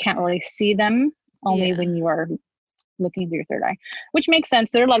 So you can't really see them, only when you are looking through your third eye, which makes sense.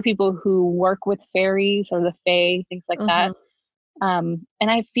 There are a lot of people who work with fairies or the fae, things like that. And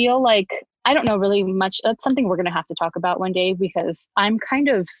I feel like, I don't know really much. That's something we're going to have to talk about one day, because I'm kind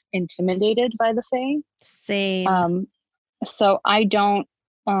of intimidated by the fae. Same. So I don't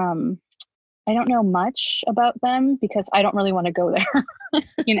know much about them because I don't really want to go there,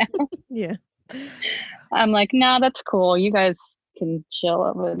 Yeah. I'm like, nah, that's cool. You guys can chill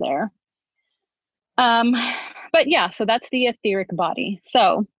over there. But yeah, so that's the etheric body.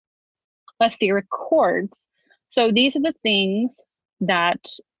 So etheric cords. So these are the things that,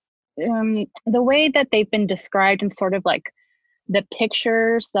 the way that they've been described in sort of like the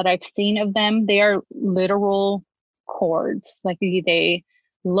pictures that I've seen of them, they are literal cords. Like they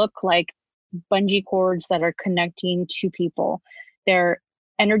look like bungee cords that are connecting to people. They're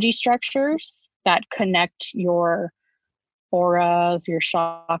energy structures that connect your auras, your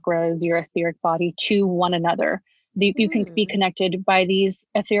chakras, your etheric body to one another. You can be connected by these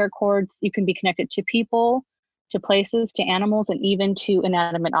etheric cords. You can be connected to people, to places, to animals, and even to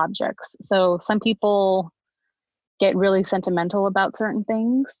inanimate objects. So some people get really sentimental about certain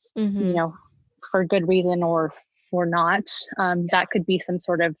things, for good reason or for not. That could be some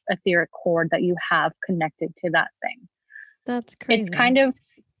sort of etheric cord that you have connected to that thing. That's crazy. It's kind of,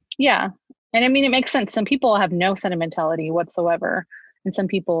 yeah. And I mean, it makes sense. Some people have no sentimentality whatsoever, and some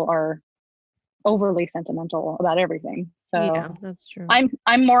people are overly sentimental about everything. So yeah, that's true.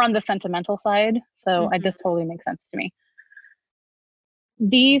 I'm more on the sentimental side. So this totally makes sense to me.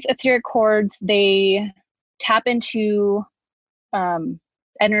 These etheric cords, they tap into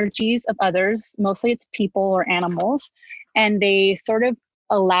energies of others. Mostly it's people or animals, and they sort of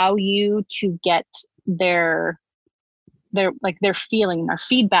allow you to get their feeling or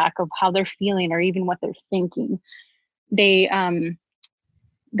feedback of how they're feeling or even what they're thinking.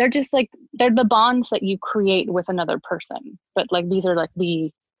 They're just like, they're the bonds that you create with another person. But like, these are like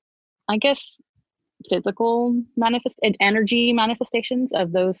the, I guess, physical energy manifestations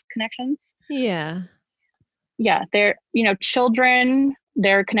of those connections. Yeah. Yeah. They're, children,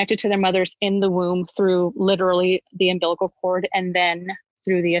 they're connected to their mothers in the womb through literally the umbilical cord, and then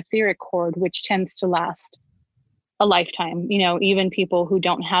through the etheric cord, which tends to last a lifetime. Even people who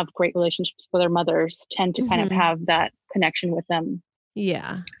don't have great relationships with their mothers tend to kind of have that connection with them.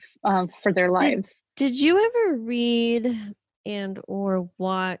 Yeah. For their lives. Did you ever read and or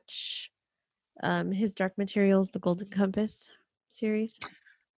watch his Dark Materials, the Golden Compass series?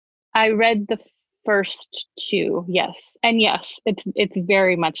 I read the first two, yes. And yes, it's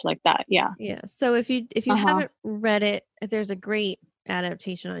very much like that. Yeah. Yeah. So if you haven't read it, there's a great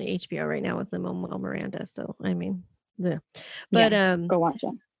adaptation on HBO right now with Lin-Manuel Miranda. So I mean, yeah. But go watch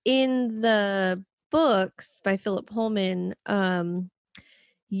it. In the books by Philip Pullman,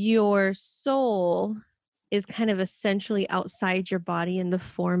 your soul is kind of essentially outside your body in the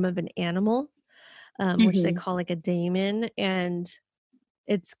form of an animal, which they call like a daemon, and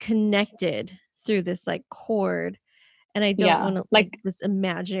it's connected through this like cord, and I don't want to like this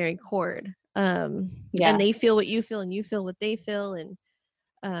imaginary cord, and they feel what you feel and you feel what they feel, and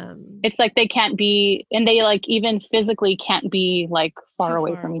it's like they can't be, and they like even physically can't be like far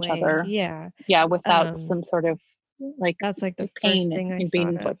away from each other, without some sort of like that's like the pain first thing I being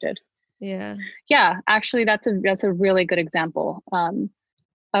thought inflicted. Yeah, actually that's a really good example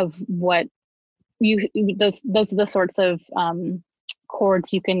of what those are the sorts of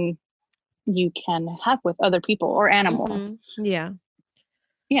cords you can have with other people or animals.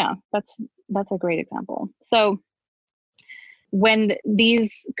 That's a great example. So when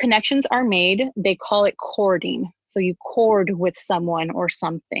these connections are made, they call it cording. So you cord with someone or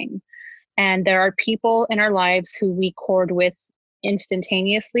something. And there are people in our lives who we cord with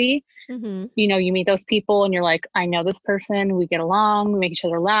instantaneously. You know, you meet those people and you're like, I know this person, we get along, we make each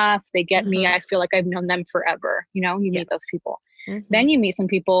other laugh, they get me, I feel like I've known them forever. You know, you meet those people. Then you meet some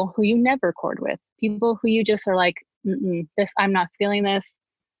people who you never cord with, people who you just are like, I'm not feeling this.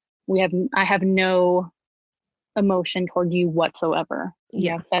 I have no emotion toward you whatsoever.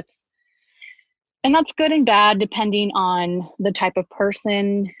 That's good and bad depending on the type of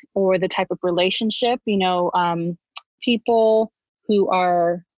person or the type of relationship. You know, people who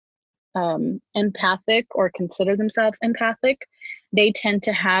are empathic or consider themselves empathic, they tend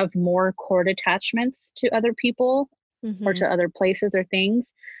to have more cord attachments to other people or to other places or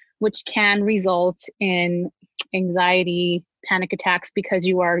things, which can result in anxiety, panic attacks, because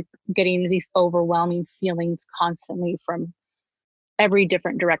you are getting these overwhelming feelings constantly from every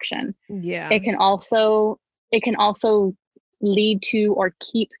different direction. It can also lead to or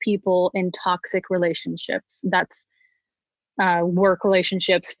keep people in toxic relationships. That's work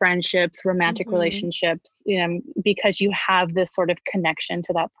relationships, friendships, romantic relationships, you know, because you have this sort of connection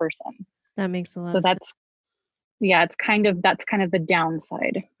to that person. That makes a lot of sense. That's kind of the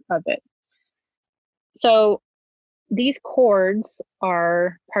downside of it. So these cords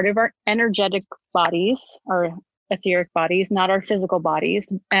are part of our energetic bodies, our etheric bodies, not our physical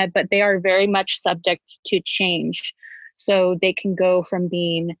bodies, but they are very much subject to change. So they can go from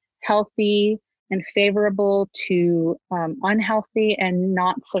being healthy and favorable to unhealthy and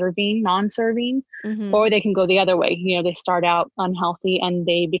non-serving, or they can go the other way. You know, they start out unhealthy and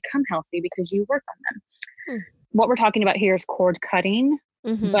they become healthy because you work on them. What we're talking about here is cord cutting,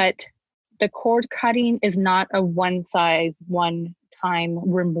 but the cord cutting is not a one-time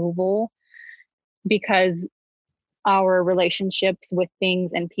removal, because our relationships with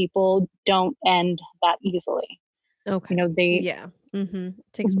things and people don't end that easily. Okay. You know, it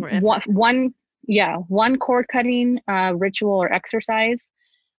takes more effort. One cord cutting ritual or exercise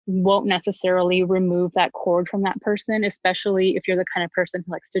won't necessarily remove that cord from that person, especially if you're the kind of person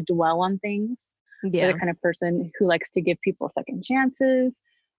who likes to dwell on things. You're the kind of person who likes to give people second chances,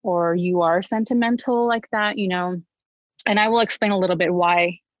 or you are sentimental like that, you know. And I will explain a little bit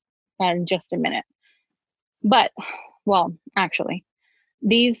why in just a minute. But, well, actually,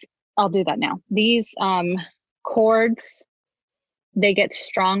 I'll do that now. These cords, they get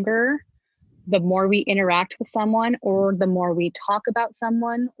stronger the more we interact with someone, or the more we talk about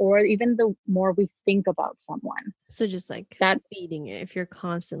someone, or even the more we think about someone. So just like feeding it. If you're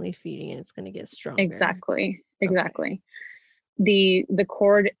constantly feeding it, it's going to get stronger. Exactly. Okay. The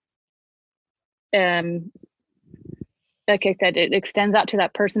cord, like I said, it extends out to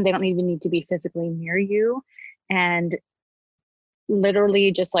that person. They don't even need to be physically near you. And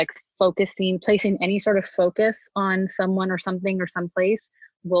literally just like placing any sort of focus on someone or something or someplace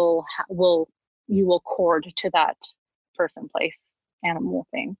you will cord to that person, place, animal,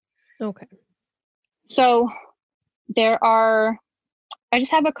 thing. Okay. So I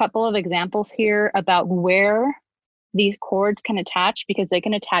just have a couple of examples here about where these cords can attach, because they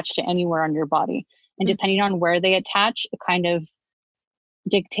can attach to anywhere on your body. And depending on where they attach, it kind of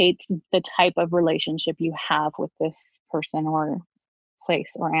dictates the type of relationship you have with this person or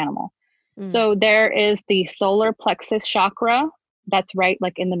place or animal. So there is the solar plexus chakra. That's right,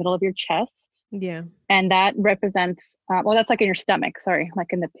 like in the middle of your chest. Yeah. And that represents, that's like in your stomach, like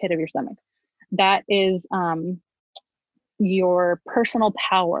in the pit of your stomach. That is your personal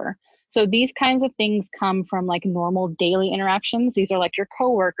power. So these kinds of things come from like normal daily interactions. These are like your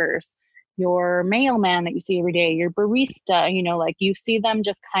coworkers, your mailman that you see every day, your barista, you know, like you see them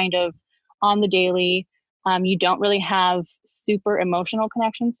just kind of on the daily. You don't really have super emotional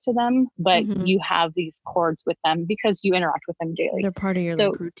connections to them, but you have these cords with them because you interact with them daily. They're part of your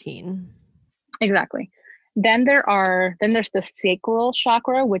like routine. Exactly. Then there's the sacral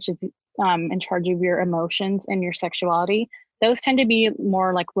chakra, which is in charge of your emotions and your sexuality. Those tend to be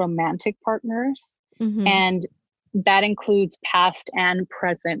more like romantic partners. And that includes past and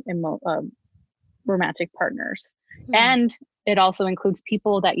present romantic partners. And it also includes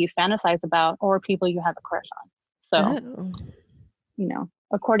people that you fantasize about or people you have a crush on. So, you know,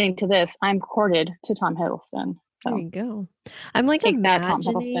 according to this, I'm courted to Tom Hiddleston. So there you go. I'm like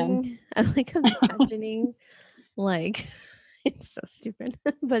imagining, like, it's so stupid,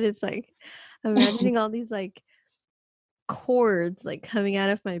 but it's like, imagining all these like cords like coming out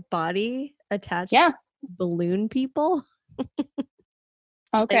of my body attached to balloon people.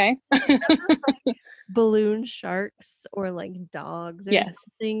 Okay. Like balloon sharks or like dogs or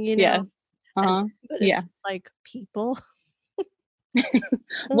something, you know? But it's like people.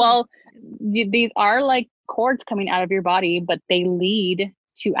 Well, these are like cords coming out of your body, but they lead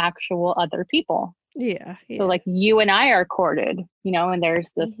to actual other people. Yeah. So like you and I are corded, you know, and there's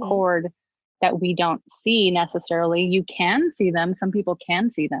this cord that we don't see necessarily. You can see them. Some people can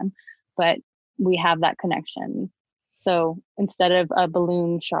see them, but we have that connection. So instead of a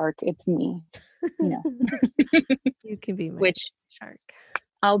balloon shark, it's me. You know. You can be my shark.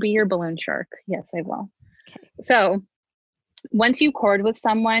 I'll be your balloon shark. Yes, I will. Okay. So once you cord with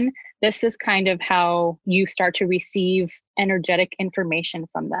someone, this is kind of how you start to receive energetic information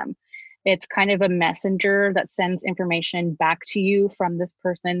from them. It's kind of a messenger that sends information back to you from this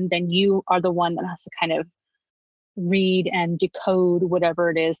person. Then you are the one that has to kind of read and decode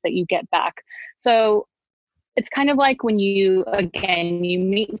whatever it is that you get back. So it's kind of like when you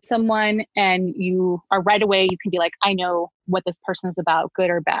meet someone and you are right away, you can be like, I know what this person is about, good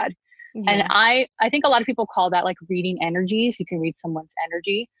or bad. Yeah. And I think a lot of people call that like reading energies. You can read someone's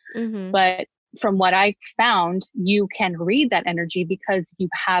energy. But from what I found, you can read that energy because you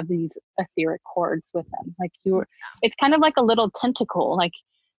have these etheric cords with them. Like it's kind of like a little tentacle, like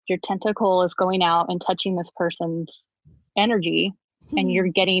your tentacle is going out and touching this person's energy and you're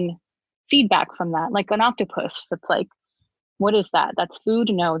getting feedback from that. Like an octopus that's like, what is that? That's food?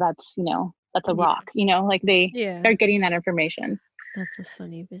 No, that's, you know, that's a rock, you know, like they're getting that information. That's a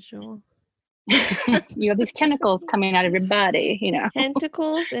funny visual. You have these tentacles coming out of your body, you know.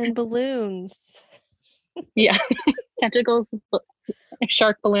 Tentacles and balloons. Yeah. Tentacles,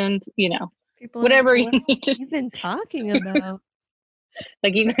 shark balloons, you know. People whatever you need to. You've been talking about.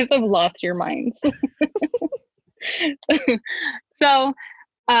 Like you guys have lost your minds. So,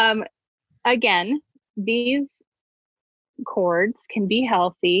 again, these cords can be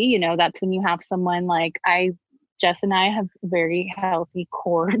healthy. You know, that's when you have someone like Jess and I have very healthy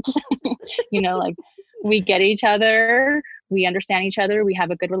cords. You know, like we get each other, we understand each other, we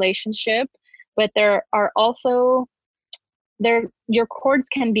have a good relationship, but there are also your cords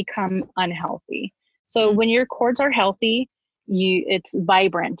can become unhealthy. So when your cords are healthy, it's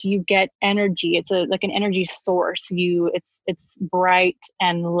vibrant, you get energy, it's like an energy source, it's bright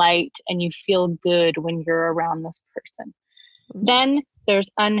and light and you feel good when you're around this person. Then there's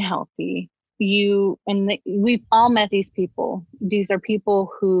unhealthy. We've all met these people. These are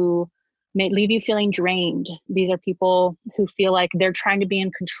people who may leave you feeling drained. These are people who feel like they're trying to be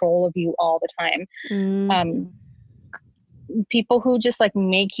in control of you all the time. People who just like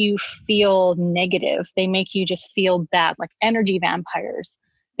make you feel negative. They make you just feel bad, like energy vampires.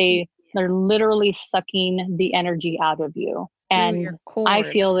 They're literally sucking the energy out of you. And I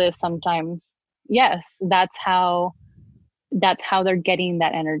feel this sometimes. Yes, that's how they're getting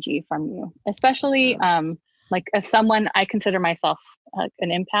that energy from you. Especially like as someone, I consider myself an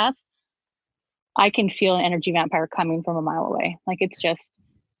empath. I can feel an energy vampire coming from a mile away. Like it's just,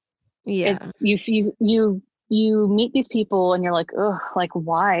 you meet these people and you're like, oh, like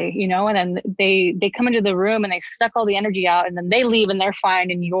why, you know? And then they come into the room and they suck all the energy out and then they leave and they're fine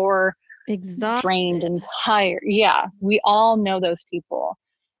and you're exhausted, drained and tired. Yeah, we all know those people,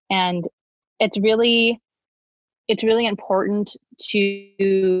 and it's really important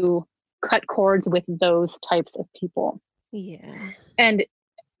to cut cords with those types of people. Yeah. And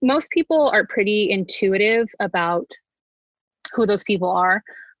most people are pretty intuitive about who those people are,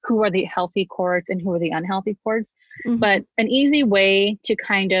 who are the healthy cords and who are the unhealthy cords. But an easy way to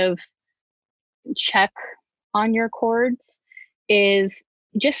kind of check on your cords is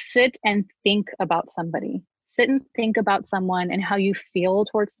just sit and think about somebody. Sit and think about someone and how you feel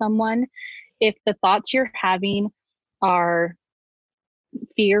towards someone. If the thoughts you're having are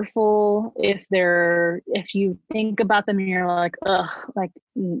fearful, if you think about them and you're like, ugh, like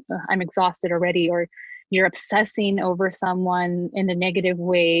I'm exhausted already, or you're obsessing over someone in a negative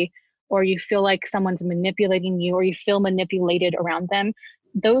way, or you feel like someone's manipulating you, or you feel manipulated around them,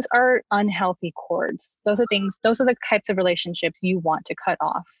 those are unhealthy cords. Those are the types of relationships you want to cut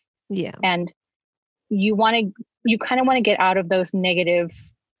off. Yeah. And you kind of want to get out of those negative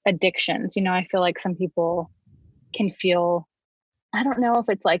addictions. I feel like some people can feel, I don't know if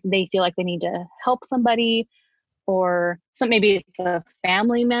it's like they feel like they need to help somebody, or maybe it's a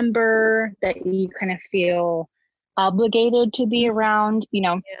family member that you kind of feel obligated to be around.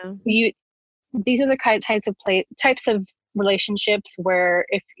 Yeah. These are the types of relationships where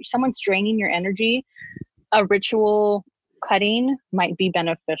if someone's draining your energy, a ritual cutting might be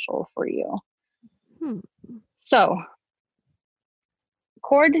beneficial for you. So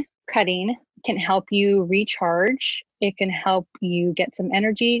cord cutting can help you recharge. It can help you get some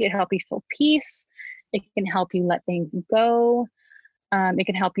energy. It can help you feel peace. It can help you let things go. It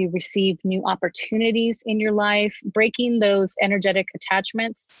can help you receive new opportunities in your life. Breaking those energetic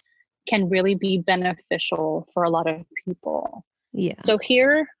attachments can really be beneficial for a lot of people. Yeah. So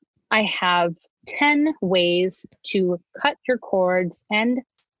here I have 10 ways to cut your cords and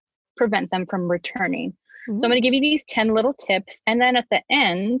prevent them from returning. So I'm going to give you these 10 little tips. And then at the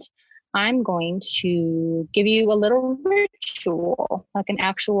end, I'm going to give you a little ritual, like an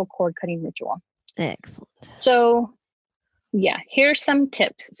actual cord cutting ritual. Excellent. So yeah, here's some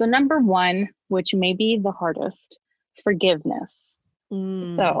tips. So number 1, which may be the hardest, forgiveness.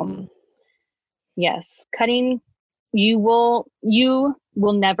 So yes, you will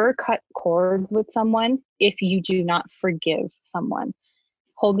never cut cords with someone if you do not forgive someone.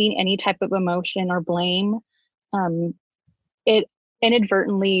 Holding any type of emotion or blame, it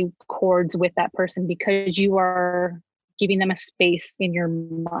inadvertently cords with that person because you are giving them a space in your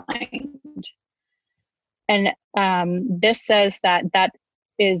mind. And this says that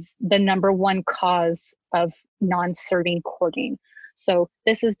is the number 1 cause of non-serving cording. So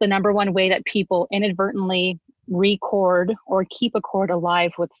this is the number 1 way that people inadvertently record or keep a cord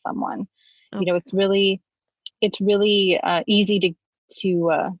alive with someone. Okay. It's really easy to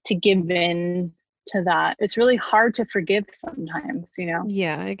give in to that. It's really hard to forgive sometimes,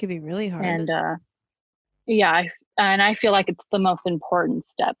 Yeah, it could be really hard. And I feel like it's the most important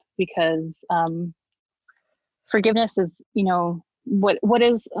step because forgiveness is, what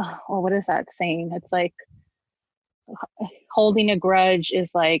is that saying? It's like holding a grudge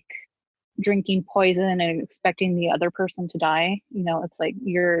is like drinking poison and expecting the other person to die. It's like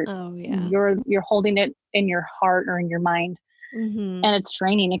you're holding it in your heart or in your mind. And it's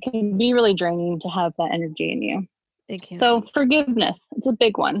draining. It can be really draining to have that energy in you. It can. So forgiveness, it's a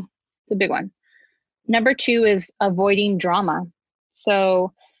big one. Number 2 is avoiding drama.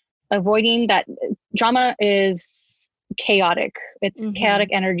 So avoiding that drama is chaotic. It's chaotic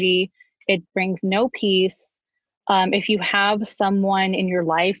energy. It brings no peace. If you have someone in your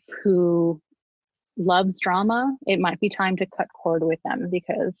life who loves drama, it might be time to cut cord with them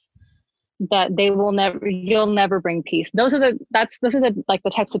because you'll never bring peace. Those are the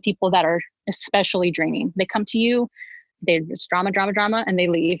types of people that are especially draining. They come to you, they just drama, and they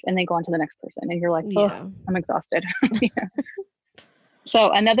leave and they go on to the next person. And you're like, oh, I'm exhausted.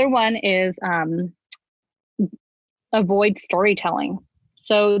 So another one is avoid storytelling.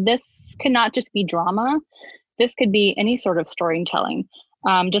 So this cannot just be drama. This could be any sort of storytelling.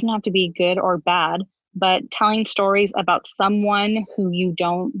 Doesn't have to be good or bad, but telling stories about someone who you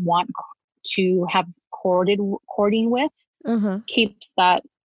don't want to have cording with keeps that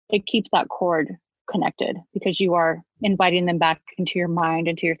cord connected because you are inviting them back into your mind,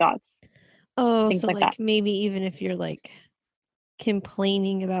 into your thoughts. Oh, things so like that. Maybe even if you're like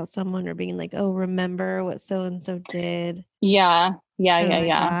complaining about someone or being like, oh, remember what so-and-so did. Yeah.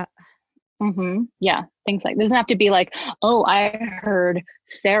 Yeah. Things like, doesn't have to be like, oh, I heard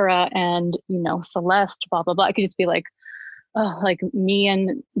Sarah and, Celeste, blah, blah, blah. It could just be like, oh, like me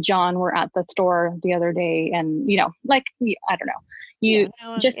and John were at the store the other day and, like, I don't know,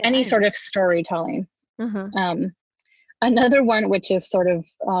 any sort of storytelling. Another one, which is sort of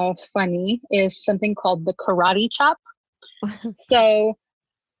funny, is something called the karate chop. So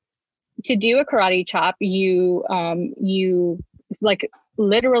to do a karate chop, you like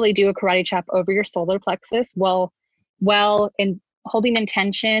literally do a karate chop over your solar plexus while in holding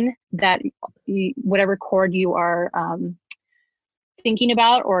intention that whatever cord you are thinking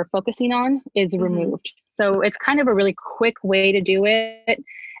about or focusing on is removed. So it's kind of a really quick way to do it.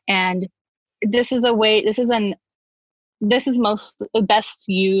 And this is best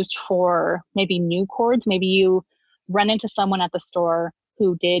used for maybe new cords. Maybe you run into someone at the store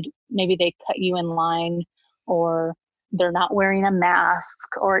who maybe they cut you in line, or they're not wearing a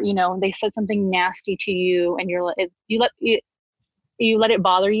mask, or, they said something nasty to you, and you let it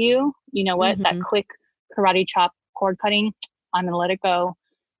bother you. You know what? That quick karate chop cord cutting, I'm going to let it go.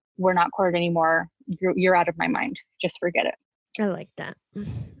 We're not cord anymore. You're out of my mind. Just forget it. I like that.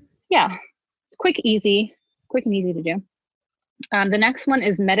 Yeah. It's quick and easy to do. The next one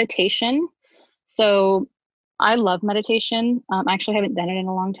is meditation. So I love meditation. I actually haven't done it in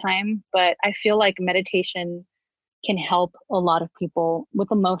a long time, but I feel like meditation can help a lot of people with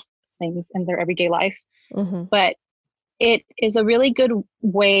the most things in their everyday life. But it is a really good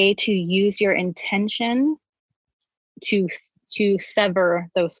way to use your intention to sever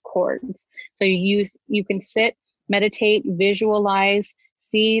those cords. So you can sit, meditate, visualize,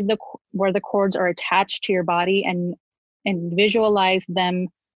 see where the cords are attached to your body, and visualize them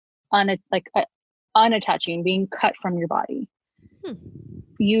unattaching, being cut from your body.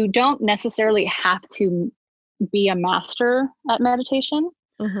 You don't necessarily have to be a master at meditation,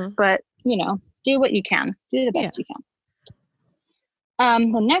 but do what you can, do the best you can.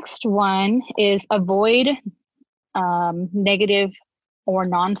 The next one is avoid negative or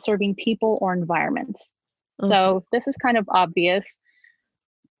non-serving people or environments. So this is kind of obvious.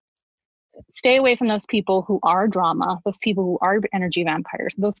 Stay away from those people who are drama, those people who are energy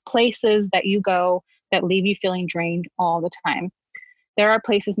vampires, those places that you go that leave you feeling drained all the time. There are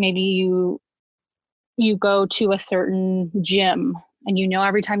places, maybe you go to a certain gym, and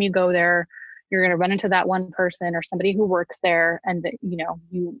every time you go there, you're going to run into that one person or somebody who works there, and that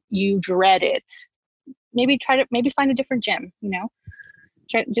you dread it. Maybe find a different gym.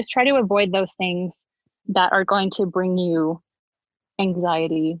 Just try to avoid those things that are going to bring you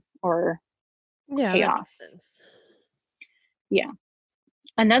anxiety or chaos. Yeah.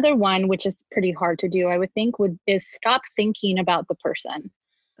 Another one, which is pretty hard to do, I would think, is stop thinking about the person.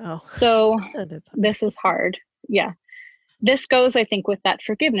 Oh, so this is hard. Yeah. This goes, I think, with that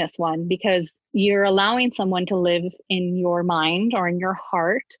forgiveness one, because you're allowing someone to live in your mind or in your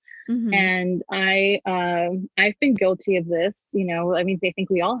heart. And I've been guilty of this. I think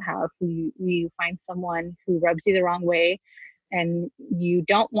we all have. We find someone who rubs you the wrong way, and you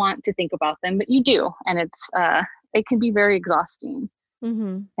don't want to think about them, but you do, and it can be very exhausting.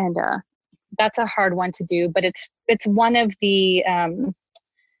 And that's a hard one to do, but it's one of the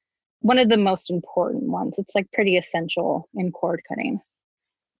most important ones. It's like pretty essential in cord cutting.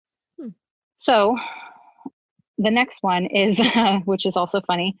 So the next one is, which is also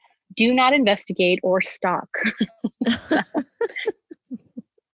funny, do not investigate or stalk.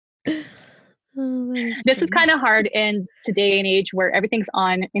 This is kind of hard in today and age where everything's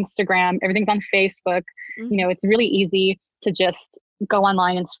on Instagram, everything's on Facebook. It's really easy to just go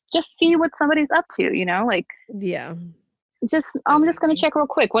online and just see what somebody's up to, I'm just going to check real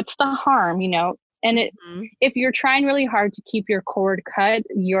quick. What's the harm, And if you're trying really hard to keep your cord cut,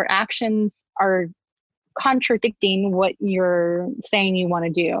 your actions are contradicting what you're saying you want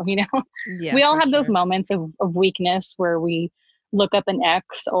to do. We all have those moments of weakness where we look up an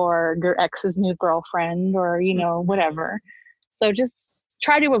ex or your ex's new girlfriend or whatever. So just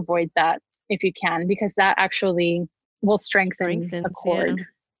try to avoid that if you can, because that actually will strengthen a cord.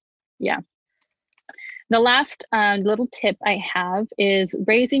 Yeah. The last little tip I have is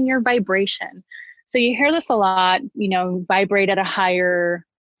raising your vibration. So you hear this a lot, vibrate at a higher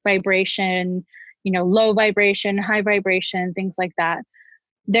vibration, low vibration, high vibration, things like that.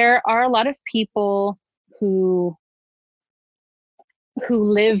 There are a lot of people who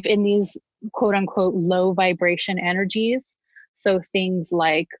live in these quote unquote low vibration energies. So things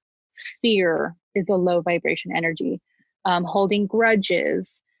like fear is a low vibration energy, holding grudges,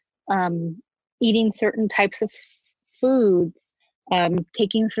 eating certain types of foods,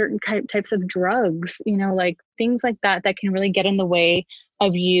 taking certain types of drugs, like things like that can really get in the way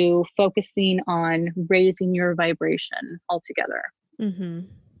of you focusing on raising your vibration altogether.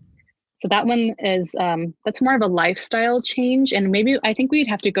 So that one is, that's more of a lifestyle change. And maybe I think we'd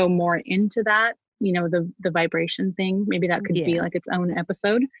have to go more into that, the vibration thing. Maybe that could be like its own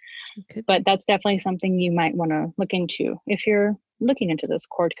episode. But that's definitely something you might want to look into if you're looking into this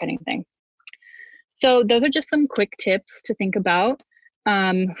cord cutting thing. So those are just some quick tips to think about.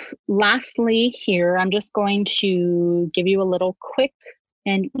 Lastly here, I'm just going to give you a little quick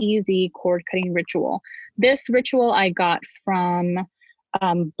and easy cord cutting ritual. This ritual I got from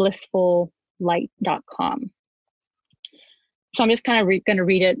blissfullight.com. So I'm just kind of going to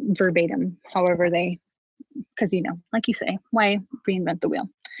read it verbatim, however because, like you say, why reinvent the wheel?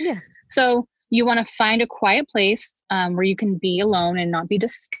 Yeah. So you want to find a quiet place where you can be alone and not be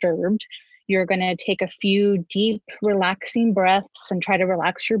disturbed. You're going to take a few deep, relaxing breaths and try to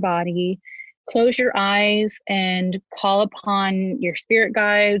relax your body. Close your eyes and call upon your spirit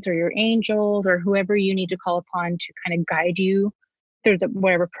guides or your angels or whoever you need to call upon to kind of guide you through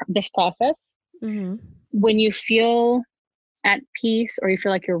this process. Mm-hmm. When you feel at peace, or you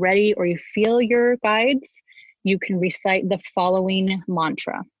feel like you're ready, or you feel your guides, you can recite the following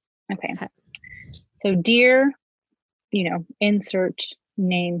mantra. Okay. So dear, insert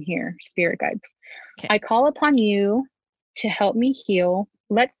name here, spirit guides. Okay. I call upon you to help me heal,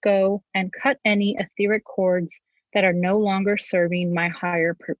 let go, and cut any etheric cords that are no longer serving my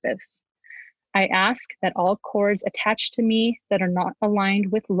higher purpose. I ask that all cords attached to me that are not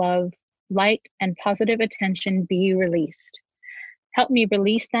aligned with love, light, and positive attention be released. Help me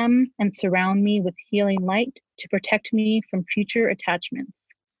release them and surround me with healing light to protect me from future attachments.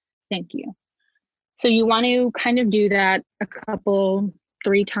 Thank you. So you want to kind of do that two or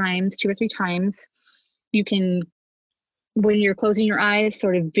three times. You can, when you're closing your eyes,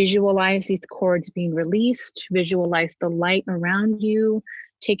 sort of visualize these cords being released, visualize the light around you,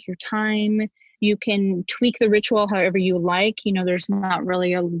 take your time. You can tweak the ritual however you like. There's not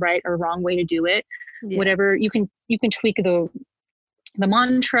really a right or wrong way to do it. Yeah. Whatever, you can tweak the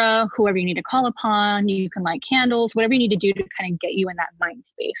mantra, whoever you need to call upon. You can light candles, whatever you need to do to kind of get you in that mind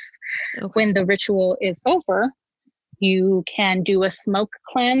space. Okay. When the ritual is over, you can do a smoke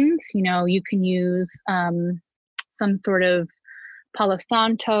cleanse. You can use some sort of Palo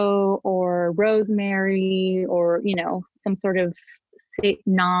Santo or rosemary, or some sort of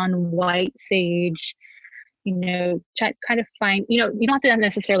non-white sage. Kind of find, you don't have to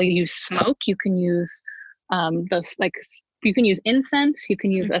necessarily use smoke. You can use those, like, you can use incense, you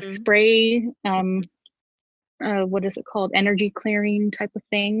can use a spray, what is it called? Energy clearing type of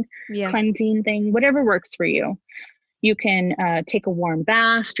thing, cleansing thing, whatever works for you. You can take a warm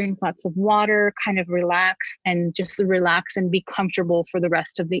bath, drink lots of water, kind of relax and be comfortable for the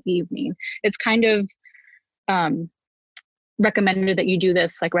rest of the evening. It's kind of recommended that you do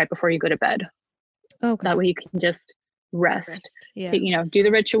this like right before you go to bed. Okay. That way you can just rest. Yeah. Do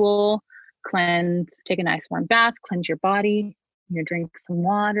the ritual, cleanse, take a nice warm bath, cleanse your body, drink some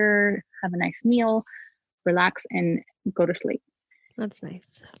water, have a nice meal, relax, and go to sleep. That's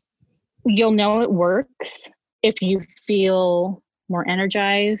nice. You'll know it works if you feel more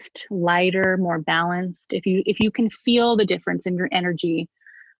energized, lighter, more balanced. If you can feel the difference in your energy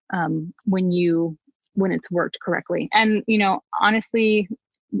when it's worked correctly. And honestly,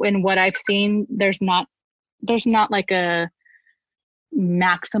 in what I've seen, there's not like a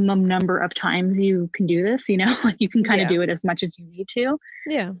maximum number of times you can do this. You can kind of do it as much as you need to.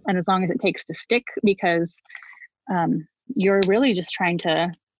 Yeah. And as long as it takes to stick, because you're really just trying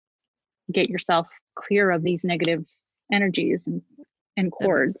to get yourself clear of these negative energies and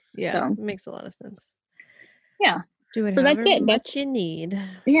cords. It makes a lot of sense. Yeah. Do it. So that's it. That's you need.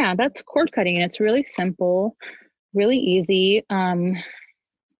 Yeah, that's cord cutting, and it's really simple, really easy.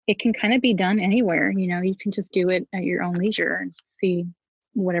 It can kind of be done anywhere. You can just do it at your own leisure and see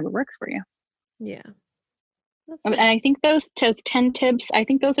whatever works for you. Yeah. Nice. And I think those 10 tips, I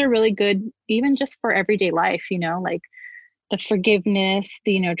think those are really good, even just for everyday life, like the forgiveness,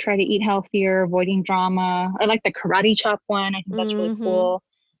 try to eat healthier, avoiding drama. I like the karate chop one. I think that's really cool.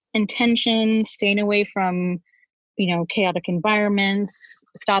 Intention, staying away from, chaotic environments,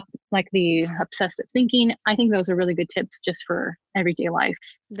 stop like the obsessive thinking. I think those are really good tips just for everyday life.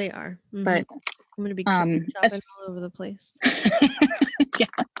 They are. Mm-hmm. But I'm going to be chopping all over the place. Yeah.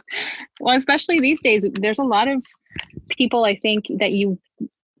 Well, especially these days, there's a lot of people, I think, that you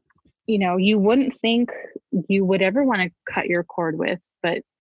wouldn't think you would ever want to cut your cord with, but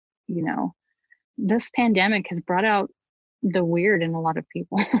this pandemic has brought out the weird in a lot of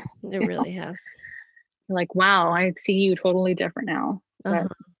people. It really has. Like, wow, I see you totally different now.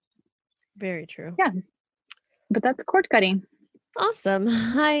 Very true. Yeah. But that's cord cutting. Awesome.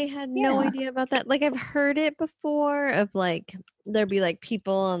 I had no idea about that. Like, I've heard it before of like, there'd be like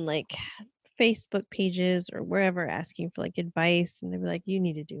people on like Facebook pages or wherever asking for like advice, and they'd be like, you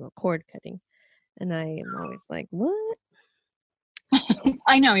need to do a cord cutting. And I am always like, what?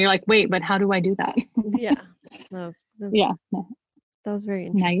 I know. You're like, wait, but how do I do that? Yeah. That was very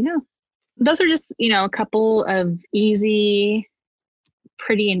interesting. Now you know. Those are just, a couple of easy,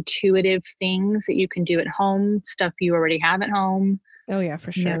 pretty intuitive things that you can do at home, stuff you already have at home. Oh, yeah,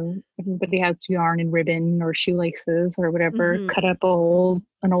 for sure. Everybody has yarn and ribbon or shoelaces or whatever. Cut up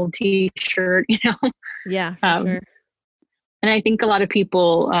an old t-shirt, Yeah, for sure. And I think a lot of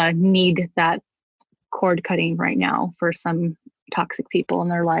people need that cord cutting right now for some toxic people in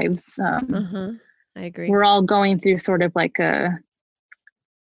their lives. I agree. We're all going through sort of like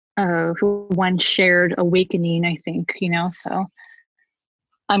one shared awakening, I think, so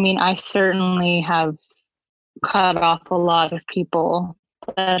I mean, I certainly have cut off a lot of people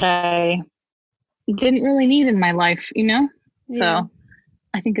that I didn't really need in my life, Yeah. So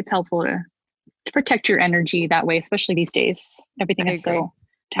I think it's helpful to protect your energy that way, especially these days. Everything is so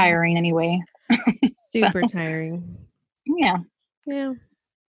tiring anyway. Super tiring. Yeah.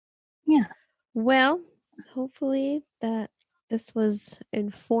 Well, hopefully that this was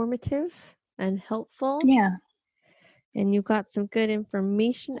informative and helpful. Yeah. And you got some good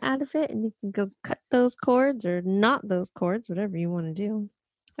information out of it, and you can go cut those cords or not those cords, whatever you want to do.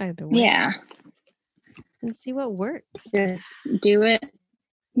 Either way. Yeah. And see what works. Just do it.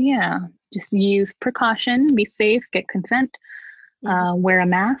 Yeah. Just use precaution, be safe, get consent, wear a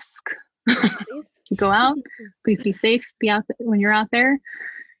mask. Go out. Please be safe. Be out when you're out there.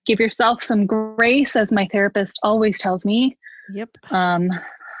 Give yourself some grace, as my therapist always tells me. Yep.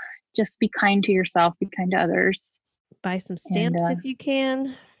 Just be kind to yourself, be kind to others. Buy some stamps if you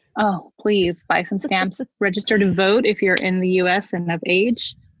can. Oh, please buy some stamps. Register to vote if you're in the U.S. and of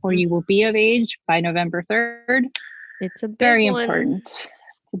age, or you will be of age by November 3rd. It's a big very one. Important.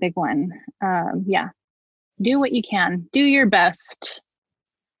 It's a big one. Yeah. Do what you can. Do your best.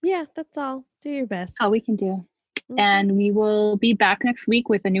 Yeah, that's all. Do your best. All we can do. Mm-hmm. And we will be back next week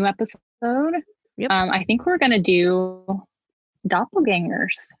with a new episode. Yep. I think we're going to do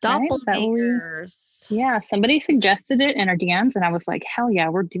doppelgangers. Doppelgangers. Right? Yeah, somebody suggested it in our DMs, and I was like, hell yeah,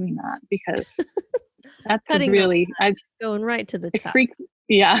 we're doing that, because that's really going right to the top.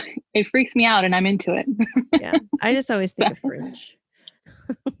 It freaks me out, and I'm into it. Yeah, I just always think of Fringe.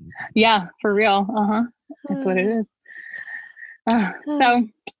 Yeah, for real. That's what it is. So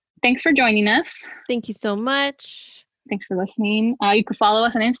thanks for joining us. Thank you so much. Thanks for listening. You can follow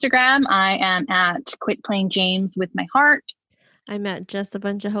us on Instagram. I am at Quit Playing James with My Heart. I'm at Just a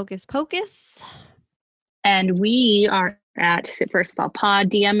Bunch of Hocus Pocus. And we are at Sit for a Spell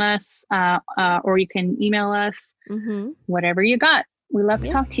Pod. DM us, or you can email us. Whatever you got. We love to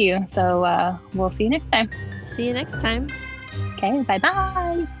talk to you. So we'll see you next time. See you next time. Okay,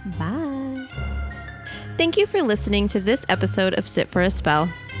 bye-bye. Bye. Thank you for listening to this episode of Sit for a Spell.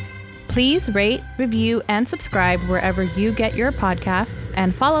 Please rate, review, and subscribe wherever you get your podcasts,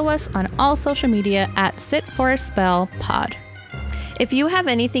 and follow us on all social media at Sit for a Spell Pod. If you have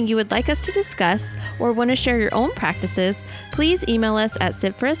anything you would like us to discuss or want to share your own practices, please email us at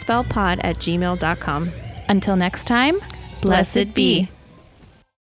sitforaspellpod@gmail.com. Until next time, blessed be.